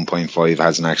PlayStation, 1.5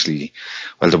 hasn't actually,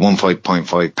 the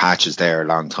 1.5 patch is there a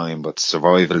long time, but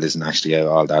Survival isn't actually out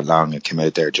all that long. It came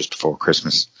out there just before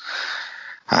Christmas.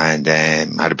 And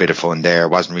had a bit of fun there. It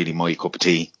wasn't really my cup of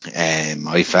tea.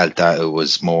 I felt that it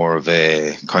was more of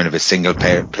a kind of a single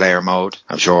player mode.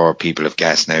 I'm sure people have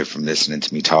guessed now from listening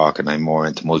to me talk, and I'm more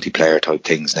into multiplayer type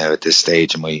things now at this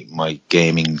stage of my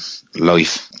gaming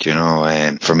life.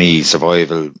 For me,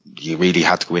 Survival, you really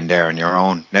had to go in there on your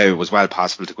own. Now, it was well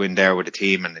possible to go in there with a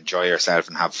team and enjoy yourself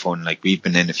and have fun. Like we've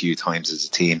been in a few times as a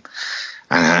team,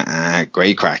 and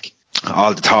great crack.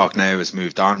 All the talk now has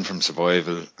moved on from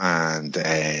Survival, and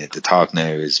the talk now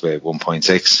is with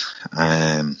 1.6.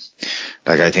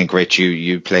 I think, Rich,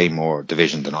 you play more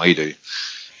Division than I do,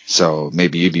 so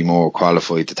maybe you'd be more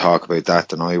qualified to talk about that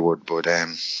than I would. But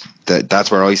that's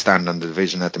where I stand on the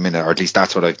Division at the minute, or at least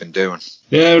that's what I've been doing.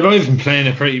 Yeah, I've been playing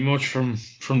it pretty much from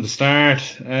the start.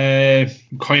 I'm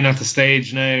kind of at the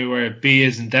stage now where B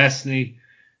is in Destiny.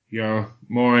 You're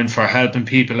more in for helping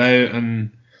people out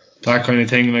and that kind of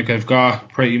thing. I've got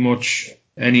pretty much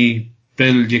any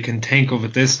build you can think of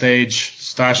at this stage,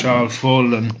 stash all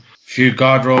full, and a few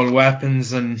god roll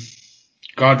weapons and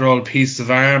god roll pieces of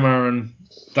armor and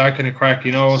that kind of crack,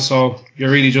 so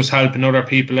you're really just helping other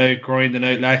people out, grinding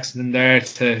out Lexington there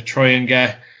to try and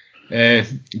get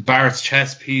Barrett's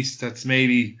chest piece that's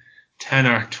maybe 10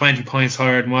 or 20 points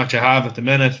higher than what you have at the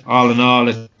minute. All in all,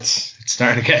 it's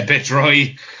starting to get a bit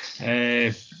dry.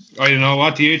 I don't know,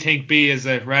 what do you think, B, as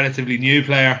a relatively new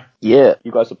player? Yeah,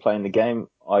 you guys are playing the game.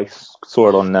 I saw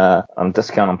it on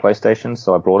discount on PlayStation,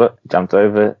 so I brought it, jumped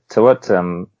over to it.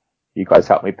 You guys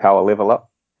helped me power level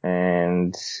up,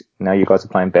 and now you guys are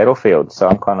playing Battlefield, so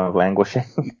I'm kind of languishing.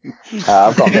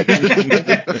 I've gone back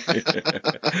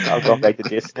to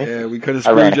Destiny. Yeah, we could have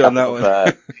screwed you on that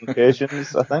one.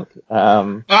 Incursions, I think.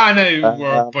 No,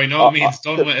 we're by no means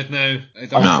done with it now. I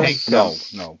don't think.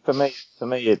 No. For me,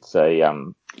 it's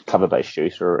a cover-based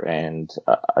shooter, and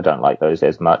I don't like those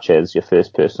as much as your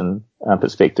first-person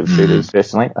perspective shooters.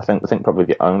 Personally, I think probably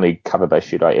the only cover-based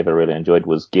shooter I ever really enjoyed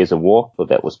was Gears of War. Thought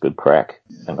that was good crack.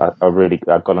 I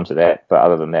got into that, but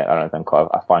other than that, I don't think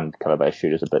I find cover-based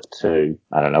shooters a bit too,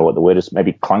 I don't know what the word is,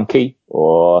 maybe clunky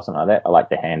or something like that. I like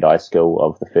the hand-eye skill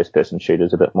of the first-person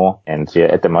shooters a bit more. And yeah,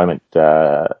 at the moment,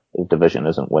 Division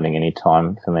isn't winning any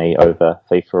time for me over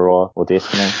FIFA or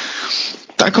Destiny.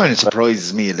 That kind of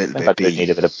surprises me a little bit. I do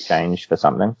need a bit of change for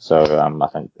something. So I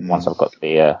think once I've got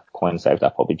the coin saved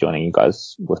up, I'll be joining you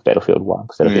guys with Battlefield 1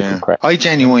 because that'll be good crack. I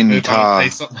genuinely thought.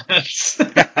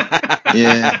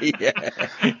 Yeah.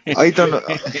 I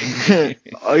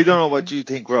don't know what you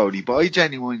think, Rowdy, but I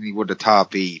genuinely would have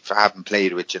thought, B, for having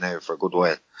played with you now for a good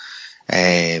while,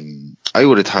 I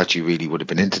would have thought you really would have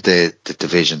been into the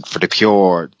Division for the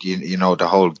pure, the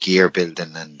whole gear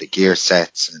building and the gear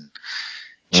sets and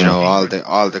all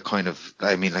the kind of,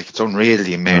 it's unreal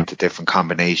the amount of different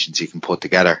combinations you can put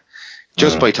together.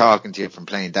 Just by talking to you from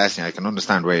playing Destiny, I can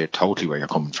understand where you're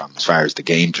coming from as far as the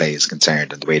gameplay is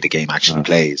concerned and the way the game actually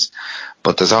plays.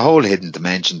 But there's a whole hidden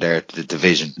dimension there to the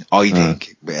Division, I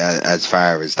think, as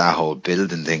far as that whole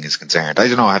building thing is concerned. I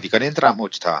don't know, have you got into that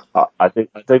much, Tom? I do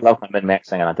love my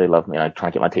min-maxing, and I do love,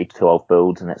 trying to get my T12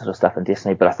 builds and that sort of stuff in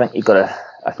Destiny, but I think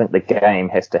I think the game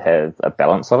has to have a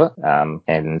balance of it,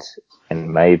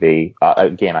 and maybe,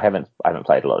 again, I haven't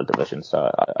played a lot of Division,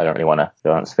 so I don't really want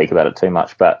to speak about it too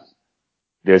much, but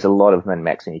there's a lot of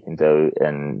min-maxing you can do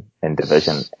in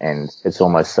Division, and it's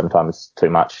almost sometimes too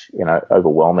much,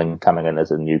 overwhelming coming in as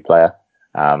a new player.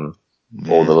 All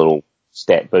the little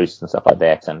stat boosts and stuff like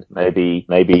that, and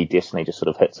maybe Destiny just sort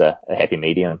of hits a happy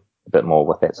medium a bit more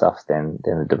with that stuff than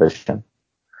the Division.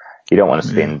 You don't want to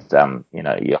spend,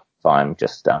 your time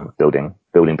just building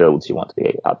builds. You want to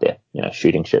be out there,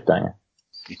 shooting shit, don't you?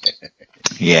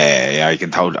 Yeah, I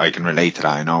can relate to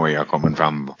that. I know where you're coming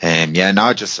from.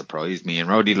 It just surprised me. And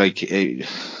Roddy,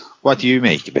 what do you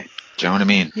make of it? Do you know what I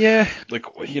mean? Yeah,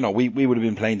 we would have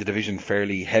been playing the Division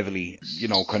fairly heavily,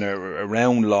 kind of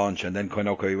around launch, and then kind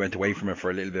of we went away from it for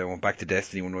a little bit. I went back to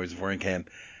Destiny when Rise of Iron came,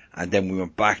 and then we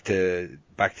went back to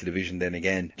Division then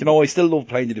again. I still love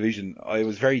playing the Division. I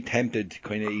was very tempted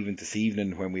kind of even this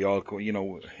evening when we all,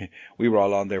 we were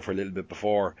all on there for a little bit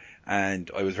before, and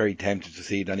I was very tempted to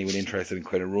see anyone interested in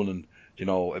kind of running,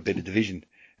 a bit of Division,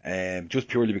 just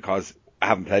purely because I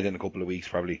haven't played it in a couple of weeks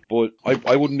probably. But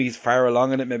I wouldn't be as far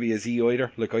along in it maybe as you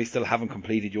either. I still haven't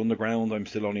completed the Underground. I'm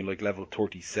still only level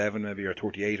 37 maybe, or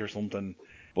 38 or something.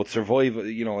 But survival,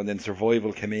 and then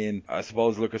survival came in. I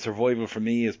suppose, a survival for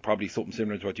me is probably something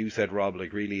similar to what you said, Rob.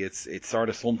 Really, it's sort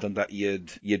of something that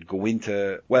you'd go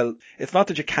into. Well, it's not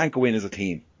that you can't go in as a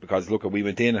team, because we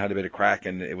went in and had a bit of crack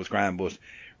and it was grand. But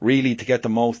really, to get the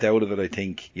most out of it, I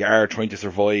think you are trying to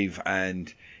survive,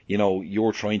 and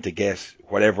you're trying to get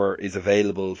whatever is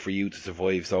available for you to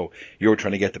survive. So you're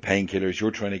trying to get the painkillers,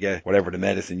 you're trying to get whatever the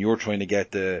medicine, you're trying to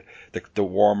get the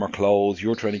warmer clothes,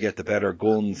 you're trying to get the better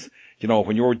guns.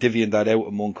 When you're divvying that out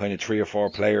among kind of 3 or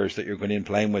 4 players that you're going in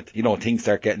playing with, things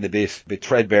start getting a bit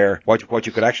threadbare. What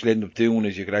you could actually end up doing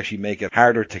is you could actually make it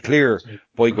harder to clear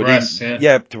by going in,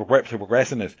 to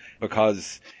progress in it,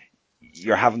 because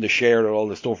you're having to share all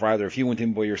the stuff. Rather, if you went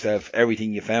in by yourself,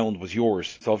 everything you found was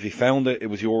yours. So if you found it, it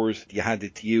was yours. You had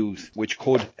it to use, which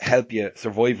could help you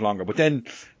survive longer. But then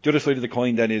the other side of the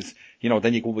coin then is,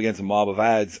 then you go up against a mob of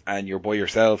ads and you're by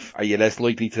yourself. Are you less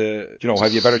likely to,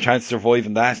 have you a better chance of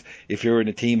surviving that if you're in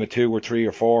a team of 2 or 3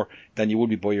 or 4 than you would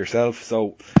be by yourself?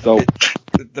 So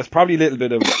there's probably a little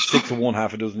bit of 6 of one,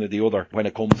 half a dozen of the other when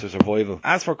it comes to survival.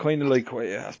 As for kind of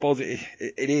I suppose it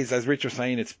is, as Richard's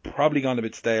saying, it's probably gone a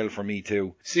bit stale for me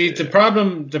too. See, the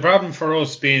problem for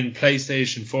us being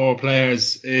PlayStation 4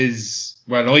 players is,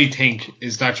 well, I think,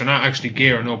 is that you're not actually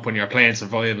gearing up when you're playing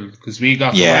survival, because we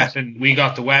got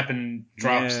the weapon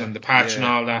drops and the patch and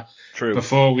all that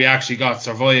before we actually got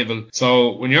survival.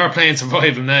 So when you're playing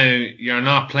survival now, you're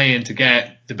not playing to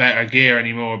get the better gear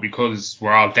anymore, because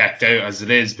we're all decked out as it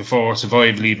is before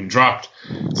survival even dropped.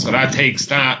 So that takes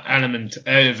that element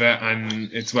out of it, and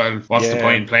it's, what's the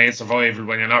point in playing survival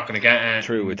when you're not going to get it?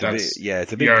 True, it's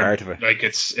a big part of it.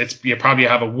 It's you probably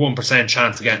have a 1%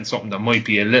 chance of getting something that might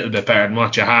be a little bit better than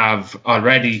what you have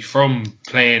already from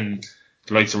playing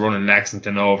the likes of running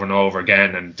Lexington over and over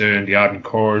again and doing the odd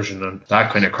incursion and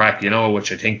that kind of crap,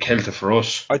 which I think killed it for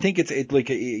us. I think it's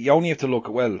you only have to look,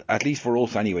 at least for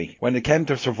us anyway, when it came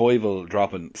to survival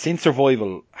dropping, since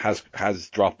survival has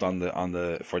dropped on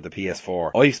the for the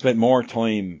PS4, I've spent more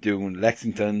time doing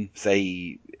Lexington,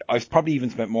 say. I've probably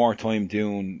even spent more time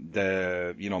doing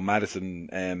the, Madison,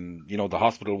 the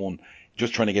hospital one,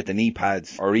 just trying to get the knee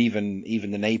pads, or even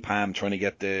the napalm, trying to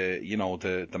get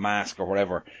the mask or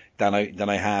whatever, than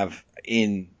I have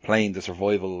in playing the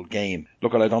survival game.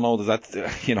 Look, I don't know, does that,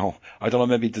 I don't know,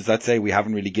 maybe does that say we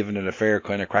haven't really given it a fair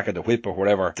kind of crack at the whip or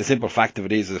whatever? The simple fact of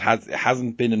it is, it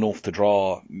hasn't been enough to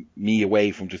draw me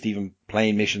away from just even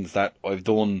playing missions that I've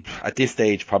done at this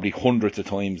stage probably hundreds of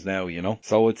times now,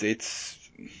 So it's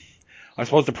I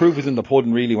suppose the proof is in the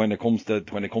pudding, really, when it comes to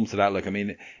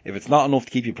that. If it's not enough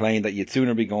to keep you playing, that you'd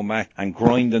sooner be going back and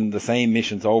grinding the same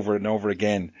missions over and over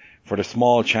again for the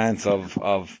small chance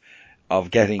of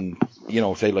getting,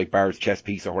 say like Barrett's chest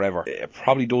piece or whatever. It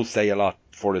probably does say a lot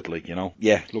for it,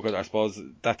 Yeah, look, I suppose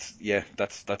that's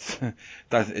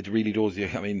that it really does.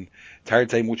 Yeah, it's hard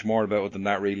to say much more about it than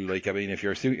that, really. If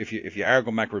you are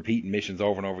going back repeating missions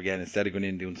over and over again instead of going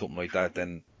in and doing something like that,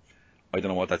 then I don't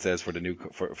know what that says for the new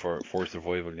for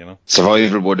survival, you know.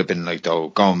 Survival would have been like, though,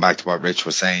 going back to what Rich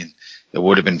was saying, it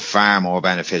would have been far more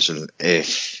beneficial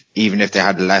if, even if they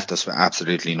had left us with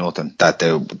absolutely nothing, that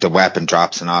the weapon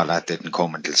drops and all that didn't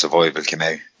come until survival came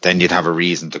out. Then you'd have a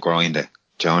reason to grind it.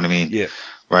 Do you know what I mean? Yeah.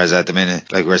 Whereas at the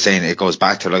minute, like we're saying, it goes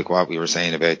back to like what we were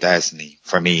saying about Destiny,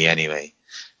 for me anyway.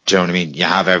 Do you know what I mean? You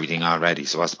have everything already,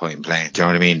 so what's the point in playing? Do you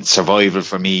know what I mean? Survival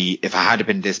for me, if it had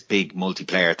been this big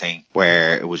multiplayer thing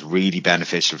where it was really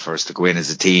beneficial for us to go in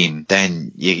as a team,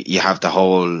 then you have the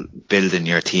whole building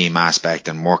your team aspect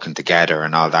and working together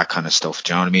and all that kind of stuff.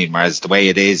 Do you know what I mean? Whereas the way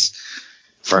it is,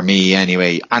 for me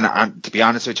anyway, and to be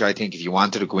honest with you, I think if you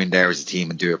wanted to go in there as a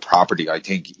team and do it properly, I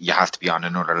think you have to be on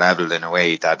another level in a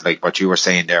way that, like what you were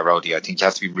saying there, Roddy, I think you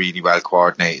have to be really well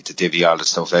coordinated to divvy all the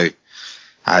stuff out.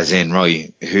 As in,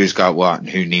 right, who's got what and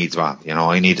who needs what. You know,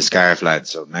 I need a scarf, lad,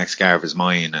 so the next scarf is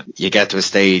mine. And you get to a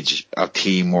stage of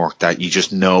teamwork that you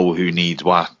just know who needs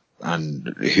what and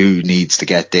who needs to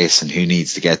get this and who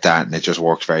needs to get that, and it just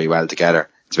works very well together.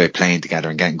 It's about playing together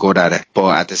and getting good at it.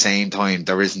 But at the same time,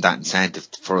 there isn't that incentive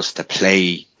for us to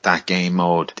play that game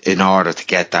mode in order to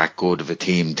get that good of a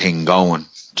team thing going.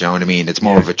 Do you know what I mean? It's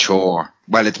more of a chore.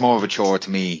 Well, it's more of a chore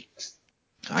to me.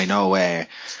 I know,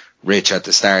 Rich, at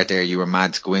the start there, you were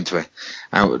mad to go into it.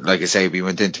 And like I say, we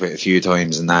went into it a few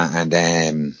times and that,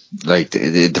 and like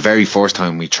the very first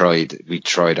time we tried,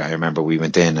 I remember we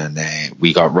went in and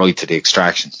we got right to the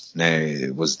extraction. Now,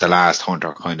 it was the last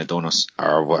hunter kind of done us,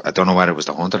 or what, I don't know whether it was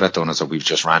the hunter that done us or we've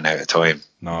just ran out of time.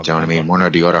 No, do you know what I mean? One or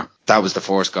the other. That was the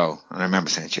first go. And I remember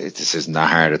saying, this isn't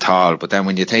that hard at all. But then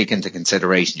when you take into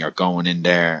consideration you're going in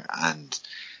there and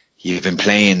you've been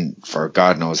playing for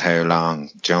God knows how long,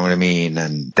 do you know what I mean?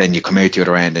 And then you come out the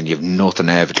other end and you've nothing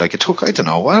out of it. Like it took, I don't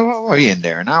know, what were you in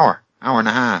there? An hour and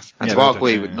a half. And to walk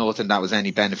away with nothing that was any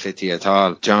benefit to you at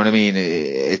all. Do you know what I mean?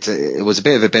 It was a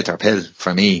bit of a bitter pill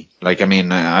for me. Like, I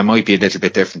mean, I might be a little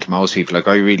bit different to most people. Like,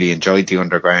 I really enjoyed the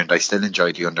Underground. I still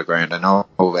enjoy the Underground. I know,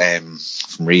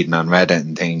 from reading on Reddit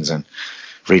and things and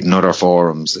reading other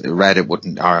forums, Reddit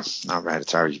wouldn't, or not Reddit,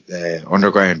 sorry,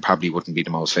 Underground probably wouldn't be the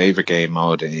most favourite game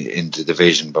mode in the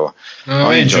Division, but no,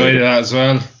 I enjoyed that as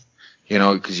well. You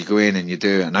know, because you go in and you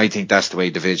do it, and I think that's the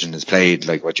way Division is played,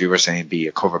 like what you were saying, be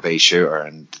a cover-based shooter,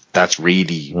 and that's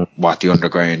really what the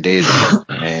Underground is.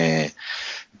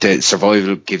 The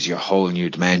survival gives you a whole new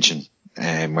dimension.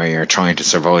 Where you're trying to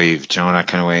survive, you know, that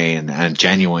kind of way, and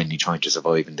genuinely trying to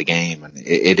survive in the game, and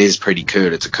it is pretty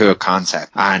cool. It's a cool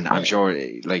concept, and I'm sure,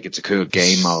 like, it's a cool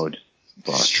game mode.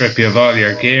 But strip you of all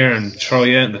your gear and throw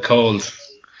you out in the cold.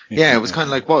 Yeah, it was kind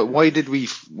of like, why did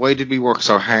we work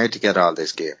so hard to get all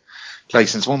this gear? Like,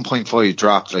 since 1.5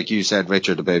 dropped, like you said,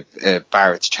 Richard, about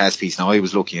Barrett's chest piece. Now, I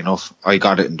was lucky enough; I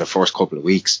got it in the first couple of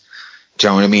weeks. Do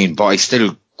you know what I mean? But I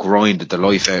still grinded the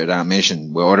life out of that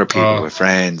mission with other people, with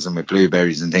friends and with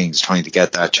blueberries and things, trying to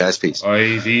get that chest piece.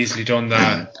 I've easily done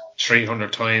that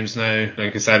 300 times now.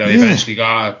 Like I said, I eventually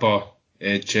got it, but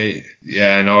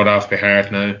I know it off by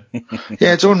heart now.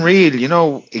 Yeah, it's unreal. You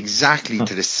know exactly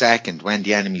to the second when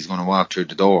the enemy's going to walk through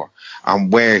the door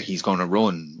and where he's going to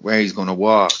run, where he's going to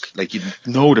walk. Like, you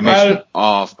know the mission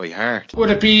off by heart. Would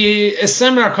it be a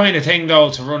similar kind of thing, though,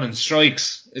 to running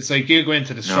strikes? It's like you go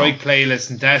into the strike playlist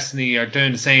in Destiny, you're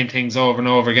doing the same things over and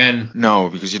over again. No,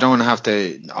 because you don't have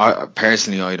to.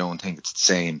 Personally, I don't think it's the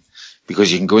same.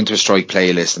 Because you can go into a strike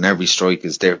playlist and every strike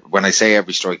is different. When I say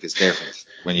every strike is different,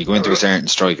 when you go into a certain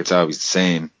strike, it's always the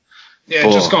same. Yeah,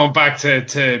 just going back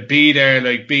to be there,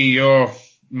 like, you're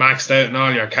maxed out in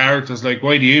all your characters. Like,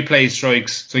 why do you play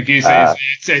strikes? It's like you say,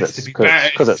 it's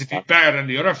to be better than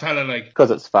the other fella. Like,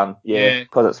 because it's fun. Yeah,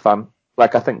 because it's fun.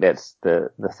 Like, I think that's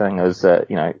the thing is,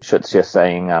 you know, Shit's just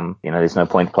saying, you know, there's no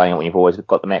point playing it when you've always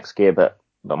got the max gear, but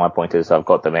my point is I've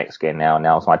got the max gear now.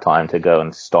 Now's my time to go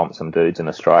and stomp some dudes in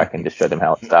a strike and just show them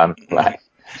how it's done. Like,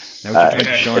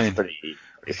 it's pretty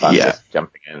fun just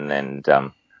jumping in and,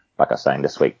 like I was saying,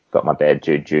 this week got my Bad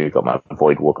Juju, got my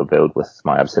Void Walker build with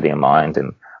my Obsidian Mind,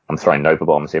 and I'm throwing Nova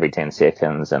Bombs every 10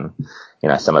 seconds, and, you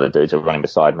know, some of the dudes are running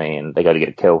beside me and they go to get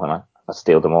a kill, and I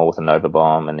steal them all with a Nova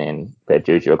Bomb, and then Bad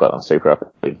Juju, I got them super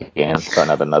up again, throw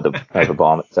another Nova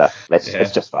Bomb. It's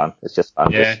just fun. It's just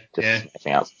fun. Just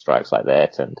smashing out some strikes like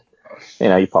that, and, you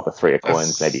know, you pop a 3 of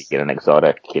coins, maybe you get an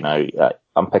exotic, you know.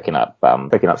 I'm picking up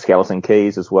skeleton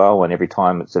keys as well, and every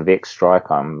time it's a Vex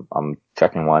strike, I'm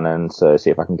chucking one in, so see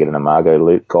if I can get an Imago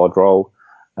loot god roll.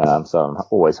 So I'm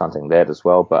always hunting that as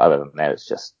well, but other than that, it's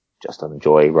just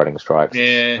enjoy running strikes.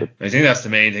 Yeah, I think that's the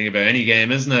main thing about any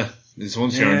game, isn't it? Is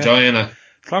once you're enjoying it.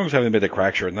 As long as having a bit of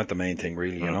crack, sure, not the main thing,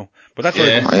 really, you know. But that's Yeah.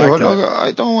 where it comes Well, back to. look,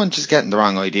 I don't want just getting the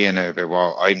wrong idea now about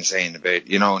what I'm saying about,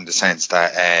 you know, in the sense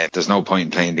that there's no point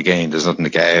in playing the game, there's nothing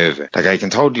to get out of it. Like, I can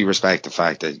totally respect the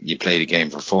fact that you play the game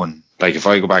for fun. Like, if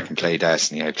I go back and play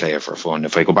Destiny, I play it for fun.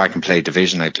 If I go back and play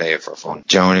Division, I play it for fun.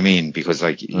 Do you know what I mean? Because,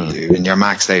 like, when you're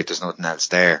maxed out, there's nothing else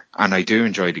there. And I do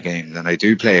enjoy the game, and I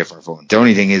do play it for fun. The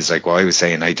only thing is, like what I was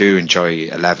saying, I do enjoy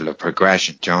a level of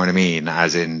progression. Do you know what I mean?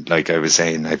 As in, like I was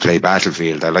saying, I play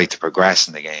Battlefield. I like to progress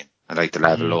in the game. I like to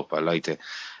level up. I like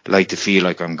to feel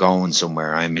like I'm going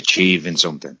somewhere. I'm achieving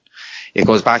something. It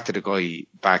goes back to the guy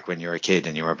back when you were a kid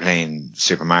and you were playing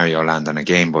Super Mario Land on a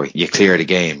Game Boy. You clear the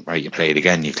game, right? You play it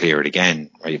again, you clear it again,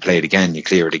 or you play it again, you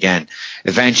clear it again.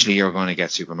 Eventually you're going to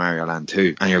get Super Mario Land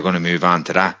 2 and you're going to move on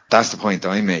to that. That's the point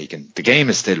I'm making. The game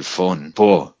is still fun,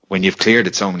 but when you've cleared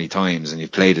it so many times and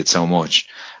you've played it so much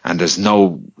and there's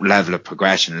no level of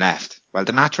progression left, well,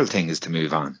 the natural thing is to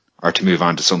move on or to move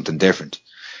on to something different.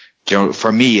 Do you know,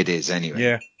 for me it is anyway.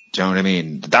 Yeah. Do you know what I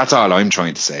mean? That's all I'm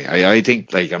trying to say. I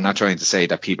think, like, I'm not trying to say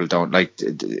that people don't like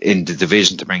in the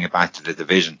Division, to bring it back to the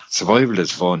Division. Survival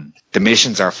is fun. The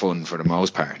missions are fun for the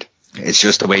most part. It's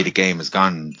just the way the game has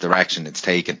gone, the direction it's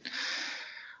taken.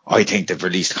 I think they've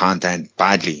released content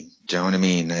badly. Do you know what I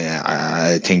mean?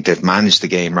 I think they've managed the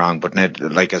game wrong, but now,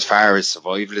 like, as far as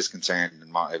survival is concerned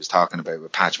and what I was talking about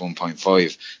with patch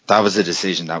 1.5, that was a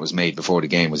decision that was made before the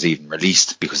game was even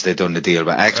released because they'd done the deal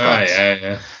with Xbox.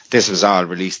 Yeah. This was all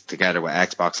released together with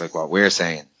Xbox, like what we're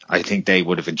saying. I think they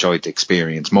would have enjoyed the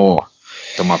experience more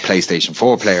than what PlayStation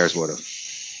 4 players would have.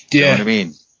 Do you know what I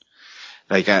mean?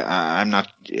 Like, I'm not,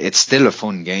 it's still a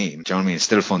fun game. Do you know what I mean? It's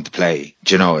still fun to play.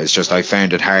 Do you know, it's just, I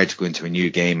found it hard to go into a new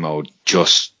game mode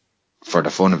just for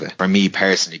the fun of it. For me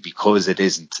personally, because it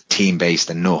isn't team-based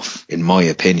enough, in my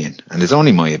opinion, and it's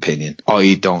only my opinion,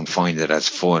 I don't find it as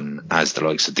fun as the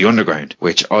likes of the Underground,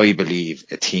 which I believe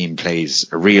a team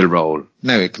plays a real role.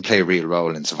 Now, it can play a real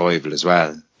role in survival as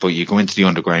well, but you go into the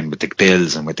Underground with the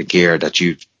builds and with the gear that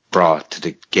you've brought to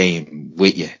the game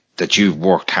with you, that you've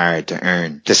worked hard to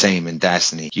earn. The same in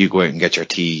Destiny. You go out and get your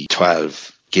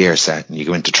T12 gear set and you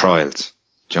go into trials.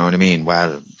 Do you know what I mean?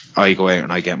 Well, I go out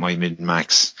and I get my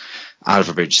min-max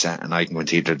Alpha Bridge set and I can go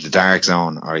into either the Dark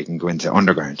Zone or I can go into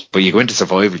Underground. But you go into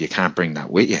survival, you can't bring that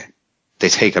with you. They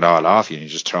take it all off you and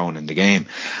you're just thrown in the game.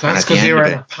 That's because you were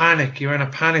in a panic. You were in a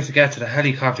panic to get to the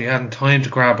helicopter. You hadn't time to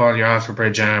grab all your Alpha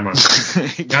Bridge armor.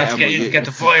 You had to get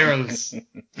the virals.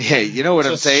 Yeah, you know what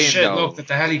I'm saying, shit though. Look, that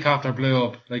the helicopter blew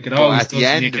up. Like, it always does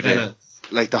when you get in it.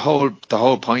 Like, the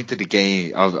whole point of the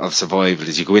game of survival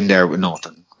is you go in there with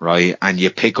nothing, right? And you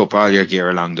pick up all your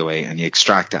gear along the way and you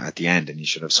extract it at the end and you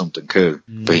should have something cool.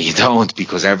 But you don't,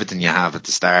 because everything you have at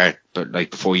the start, but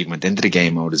like before you went into the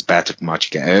game mode, is better than what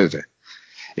you get out of it.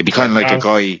 It'd be kind of like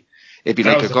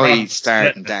a guy,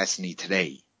 starting Destiny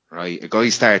today, right? A guy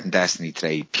starting Destiny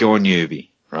today, pure newbie,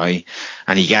 right?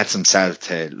 And he gets himself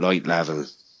to light level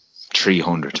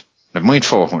 300. Never mind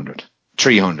 400.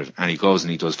 300, and he goes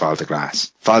and he does Vault of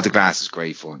Glass. Vault of Glass is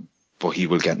great fun, but he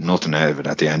will get nothing out of it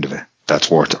at the end of it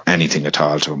that's worth anything at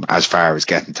all to him as far as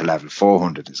getting to level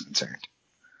 400 is concerned.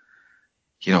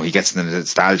 You know, he gets the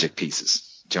nostalgic pieces.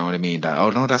 Do you know what I mean? That, oh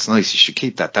no, that's nice, you should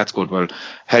keep that, that's good. Well,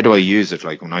 how do I use it?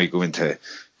 Like when I go into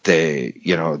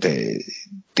the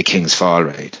King's Fall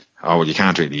raid, oh well, you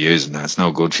can't really use it now, it's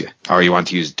no good for you. Or you want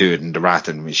to do it in the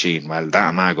Rathan machine, well, that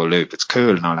Imago loop, it's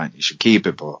cool and all that, you should keep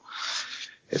it, but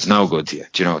it's no good to you.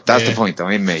 Do you know? That's the point that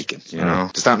I'm making. You know?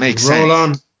 Does that make sense? Roll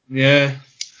on. Yeah.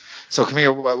 So come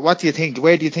here. What do you think?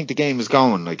 Where do you think the game is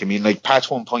going? Like, I mean, like patch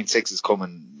 1.6 is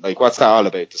coming. Like, what's that all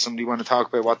about? Does somebody want to talk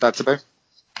about what that's about?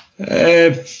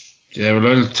 Yeah, well,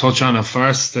 I'll touch on it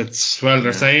first.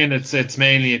 They're saying it's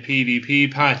mainly a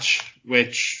PvP patch,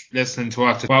 which, listening to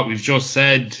what we've just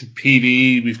said,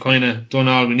 PvE, we've kind of done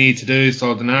all we need to do,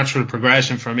 so the natural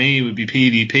progression for me would be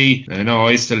PvP. I know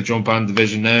I still jump on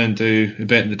Division now and do a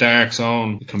bit in the Dark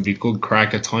Zone. It can be good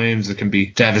crack at times, it can be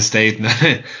devastating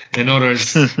in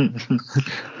others,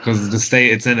 because of the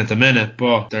state it's in at the minute,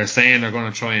 but they're saying they're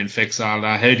going to try and fix all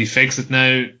that. How do you fix it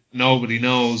now? Nobody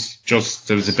knows. Just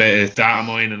there was a bit of data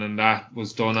mining and that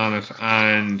was done on it,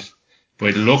 and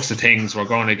by the looks of things, we're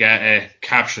going to get a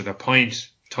capture the point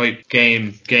type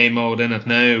game mode in it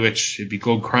now, which would be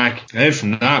good crack. Out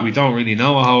from that, we don't really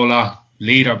know a whole lot.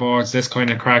 Leaderboards, this kind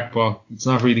of crack, but it's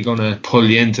not really going to pull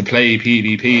you in to play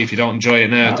PvP if you don't enjoy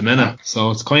it now at the minute.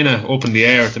 So it's kind of up in the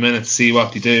air at the minute to see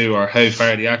what they do or how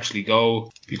far they actually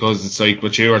go. because it's like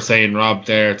what you were saying, Rob,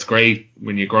 there. It's great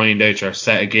when you grind out your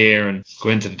set of gear and go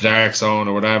into the dark zone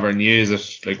or whatever and use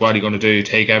it. Like, what are you going to do?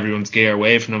 Take everyone's gear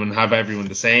away from them and have everyone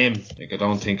the same? Like, I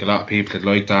don't think a lot of people would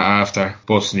like that after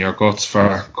busting your guts for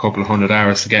a couple of 100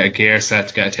 hours to get a gear set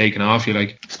to get it taken off you.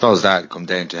 Like, I suppose that come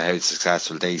down to how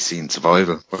successful they see in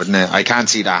survival, wouldn't it? I can't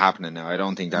see that happening now. I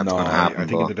don't think that's going to happen. I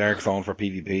think in the dark zone for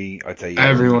PvP, I'd say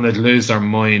everyone would lose their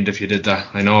mind if you did that.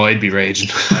 I know I'd be raging.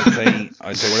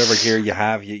 I'd say whatever gear you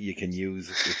have, you can use.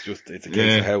 It's a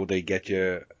case of how they get you.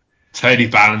 It's how they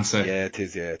balance it. Yeah, it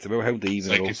is. Yeah, it's about how they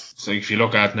even it up. It's like if you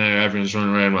look at now, everyone's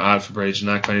running around with Alpha Bridge and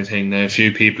that kind of thing. Now, a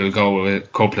few people will go with a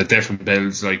couple of different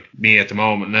builds. Like me at the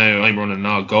moment now, I'm running an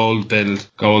all gold build,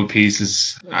 gold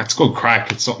pieces. That's good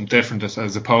crack. It's something different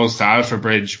as opposed to Alpha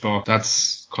Bridge, but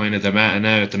that's kind of the meta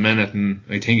now at the minute. And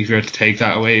I think if you were to take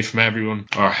that away from everyone,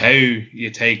 or how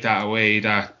you take that away,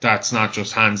 that's not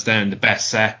just hands down the best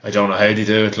set. I don't know how they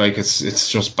do it. Like,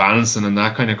 it's just balancing and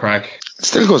that kind of crack. It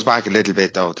still goes back a little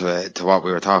bit though to what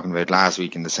we were talking about last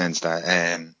week, in the sense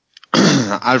that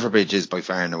Alpha Bridge is by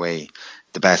far and away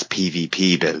the best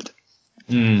PvP build.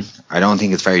 I don't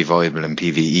think it's very viable in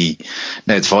PvE.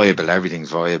 Now, it's viable,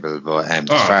 everything's viable, but there's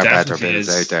far better builds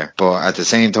out there. But at the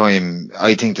same time,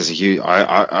 I think there's a huge,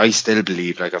 I still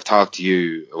believe, like I've talked to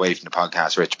you away from the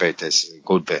podcast, Rich, about this a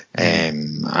good bit.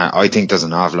 I think there's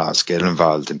an awful lot of skill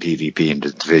involved in PvP in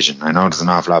the division. I know there's an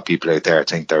awful lot of people out there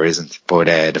think there isn't.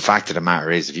 But the fact of the matter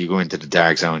is, if you go into the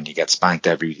dark zone, you get spanked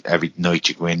every night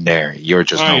you go in there. You're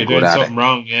just no good at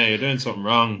it. You're doing something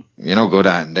wrong. You're no good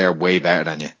at it, and they're way better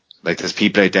than you. Like, there's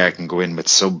people out there that can go in with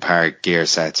subpar gear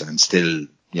sets and still,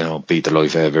 beat the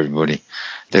life out of everybody.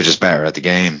 They're just better at the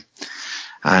game.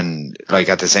 And, like,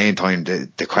 at the same time,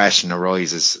 the question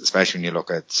arises, especially when you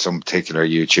look at some particular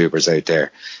YouTubers out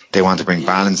there, they want to bring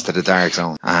balance to the dark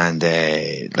zone. And,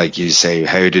 like you say,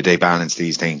 how do they balance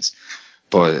these things?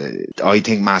 But I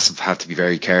think Massive have to be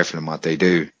very careful in what they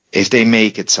do. If they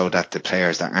make it so that the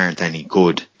players that aren't any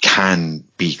good can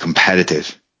be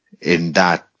competitive in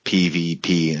that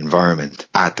PvP environment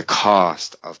at the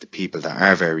cost of the people that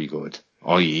are very good,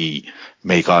 i.e.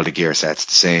 make all the gear sets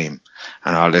the same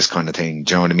and all this kind of thing,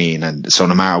 do you know what I mean? And so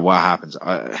no matter what happens,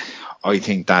 I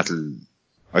think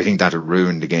that'll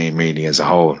ruin the game really as a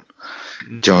whole. Do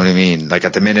you know what I mean? Like,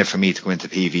 at the minute, for me to go into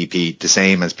PvP, the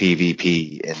same as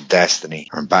PvP in Destiny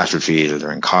or in Battlefield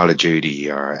or in Call of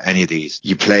Duty or any of these,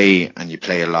 you play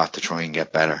a lot to try and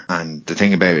get better. And the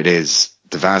thing about it is,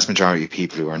 the vast majority of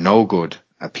people who are no good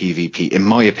at PvP, in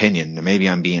my opinion, and maybe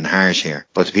I'm being harsh here,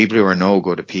 but the people who are no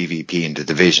good at PvP in the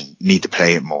division need to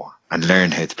play it more and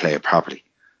learn how to play it properly.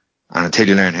 And until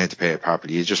you learn how to play it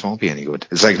properly, you just won't be any good.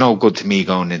 It's like no good to me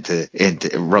going into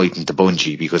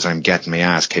Bungie because I'm getting my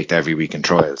ass kicked every week in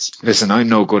trials. Listen, I'm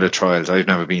no good at trials. I've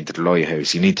never been to the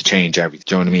Lighthouse. You need to change everything,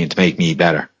 do you know what I mean, to make me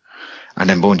better. And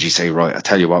then Bungie say, right, I'll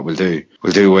tell you what we'll do.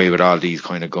 We'll do away with all these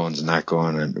kind of guns and that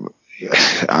gun, and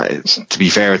to be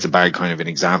fair, it's a bad kind of an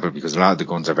example because a lot of the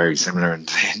guns are very similar in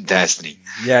Destiny.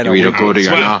 Yeah, you're either good or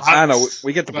you're not. I know,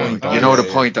 we get the point. You know the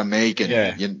point I'm making.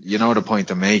 Yeah. You know the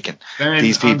point I'm making.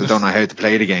 These people don't know how to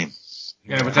play the game.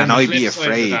 Yeah, but and I'd be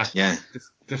afraid.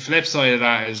 The flip side of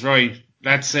that is, right,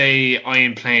 let's say I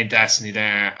am playing Destiny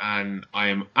there and I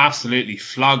am absolutely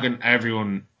flogging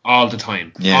everyone all the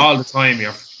time. Yeah. All the time.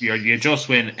 You just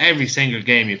win every single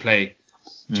game you play.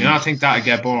 Do you not think that'd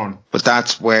get boring? But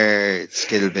that's where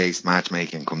skill-based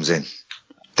matchmaking comes in.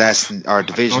 Division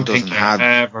doesn't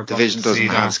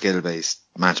have skill-based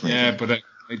matchmaking. Yeah, but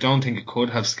I don't think it could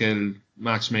have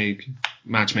matchmaking,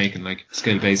 like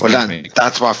skill-based matchmaking.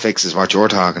 That's what fixes what you're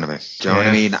talking about. Do you know what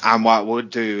I mean? And what would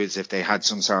do is if they had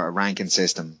some sort of ranking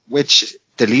system, which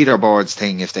the leaderboards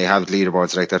thing, if they have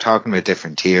leaderboards, like they're talking about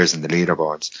different tiers in the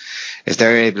leaderboards, if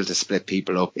they're able to split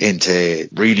people up into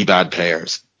really bad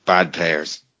players,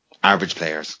 average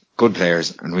players, good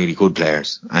players, and really good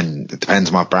players, and it depends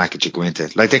on what bracket you go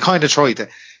into. Like, they kind of try to,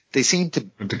 they seem to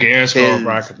the gear score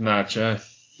bracket match, they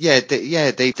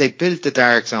built the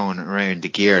dark zone around the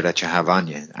gear that you have on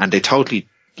you, and they totally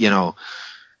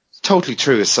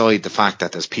threw aside the fact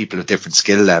that there's people of different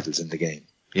skill levels in the game.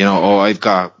 I've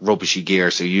got rubbishy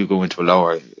gear, so you go into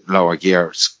a lower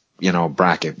gear,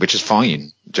 bracket, which is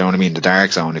fine. Do you know what I mean? The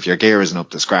dark zone, if your gear isn't up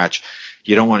to scratch,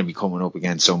 you don't want to be coming up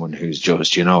against someone who's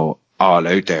just, all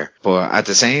out there. But at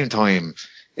the same time,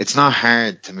 it's not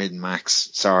hard to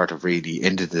min-max sort of really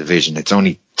into the division. It's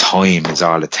only time is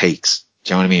all it takes.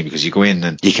 Do you know what I mean? Because you go in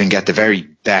and you can get the very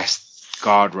best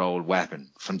god roll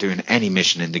weapon from doing any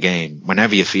mission in the game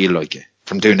whenever you feel like it.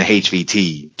 From doing the HVT. Do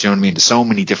you know what I mean? There's so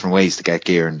many different ways to get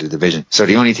gear in the division. So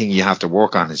the only thing you have to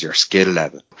work on is your skill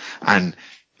level. And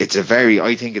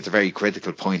I think it's a very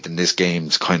critical point in this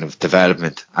game's kind of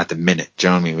development at the minute. Do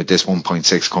you know what I mean? With this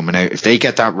 1.6 coming out, if they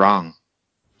get that wrong,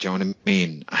 do you know what I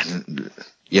mean? And,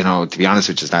 you know, to be honest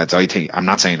with you, lads, I'm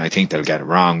not saying I think they'll get it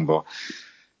wrong, but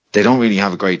they don't really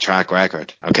have a great track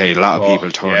record. Okay, a lot of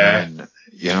people turn in,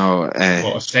 you know.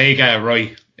 But if they get it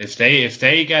right, if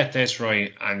they get this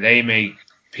right and they make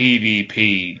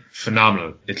PvP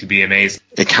phenomenal, it'll be amazing.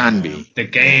 It can be. The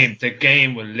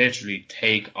game will literally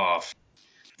take off.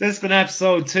 This has been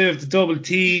episode 2 of the Double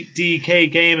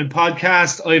TDK Gaming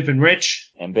Podcast. I've been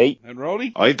Rich. MB. And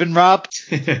Rolly. I've been Rob.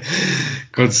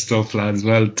 Good stuff, lads.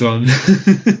 Well done.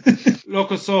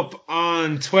 Look us up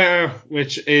on Twitter,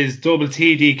 which is Double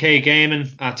TDK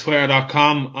Gaming at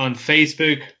twitter.com, on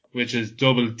Facebook, which is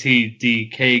Double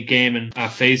TDK Gaming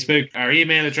at Facebook. Our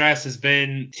email address has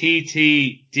been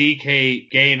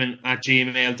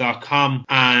ttdkgaming@gmail.com,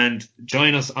 and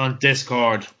join us on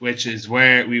Discord, which is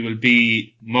where we will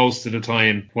be most of the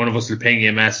time. One of us will ping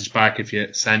you a message back if you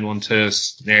send one to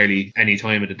us nearly any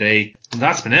time of the day. And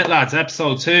that's been it, lads.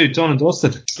 Episode 2, done and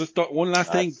dusted. Just one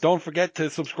last thing. Don't forget to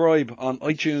subscribe on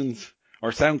iTunes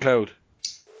or SoundCloud.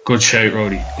 Good shout,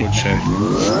 Roddy. Good shout.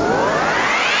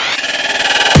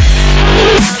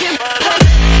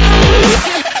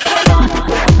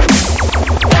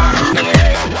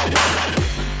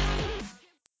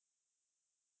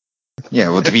 Yeah,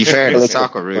 well, to be fair, the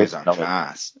Socceroos are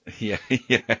class. Yeah.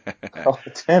 Oh,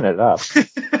 turn it up.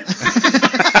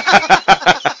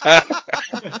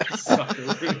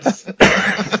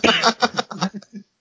 Socceroos.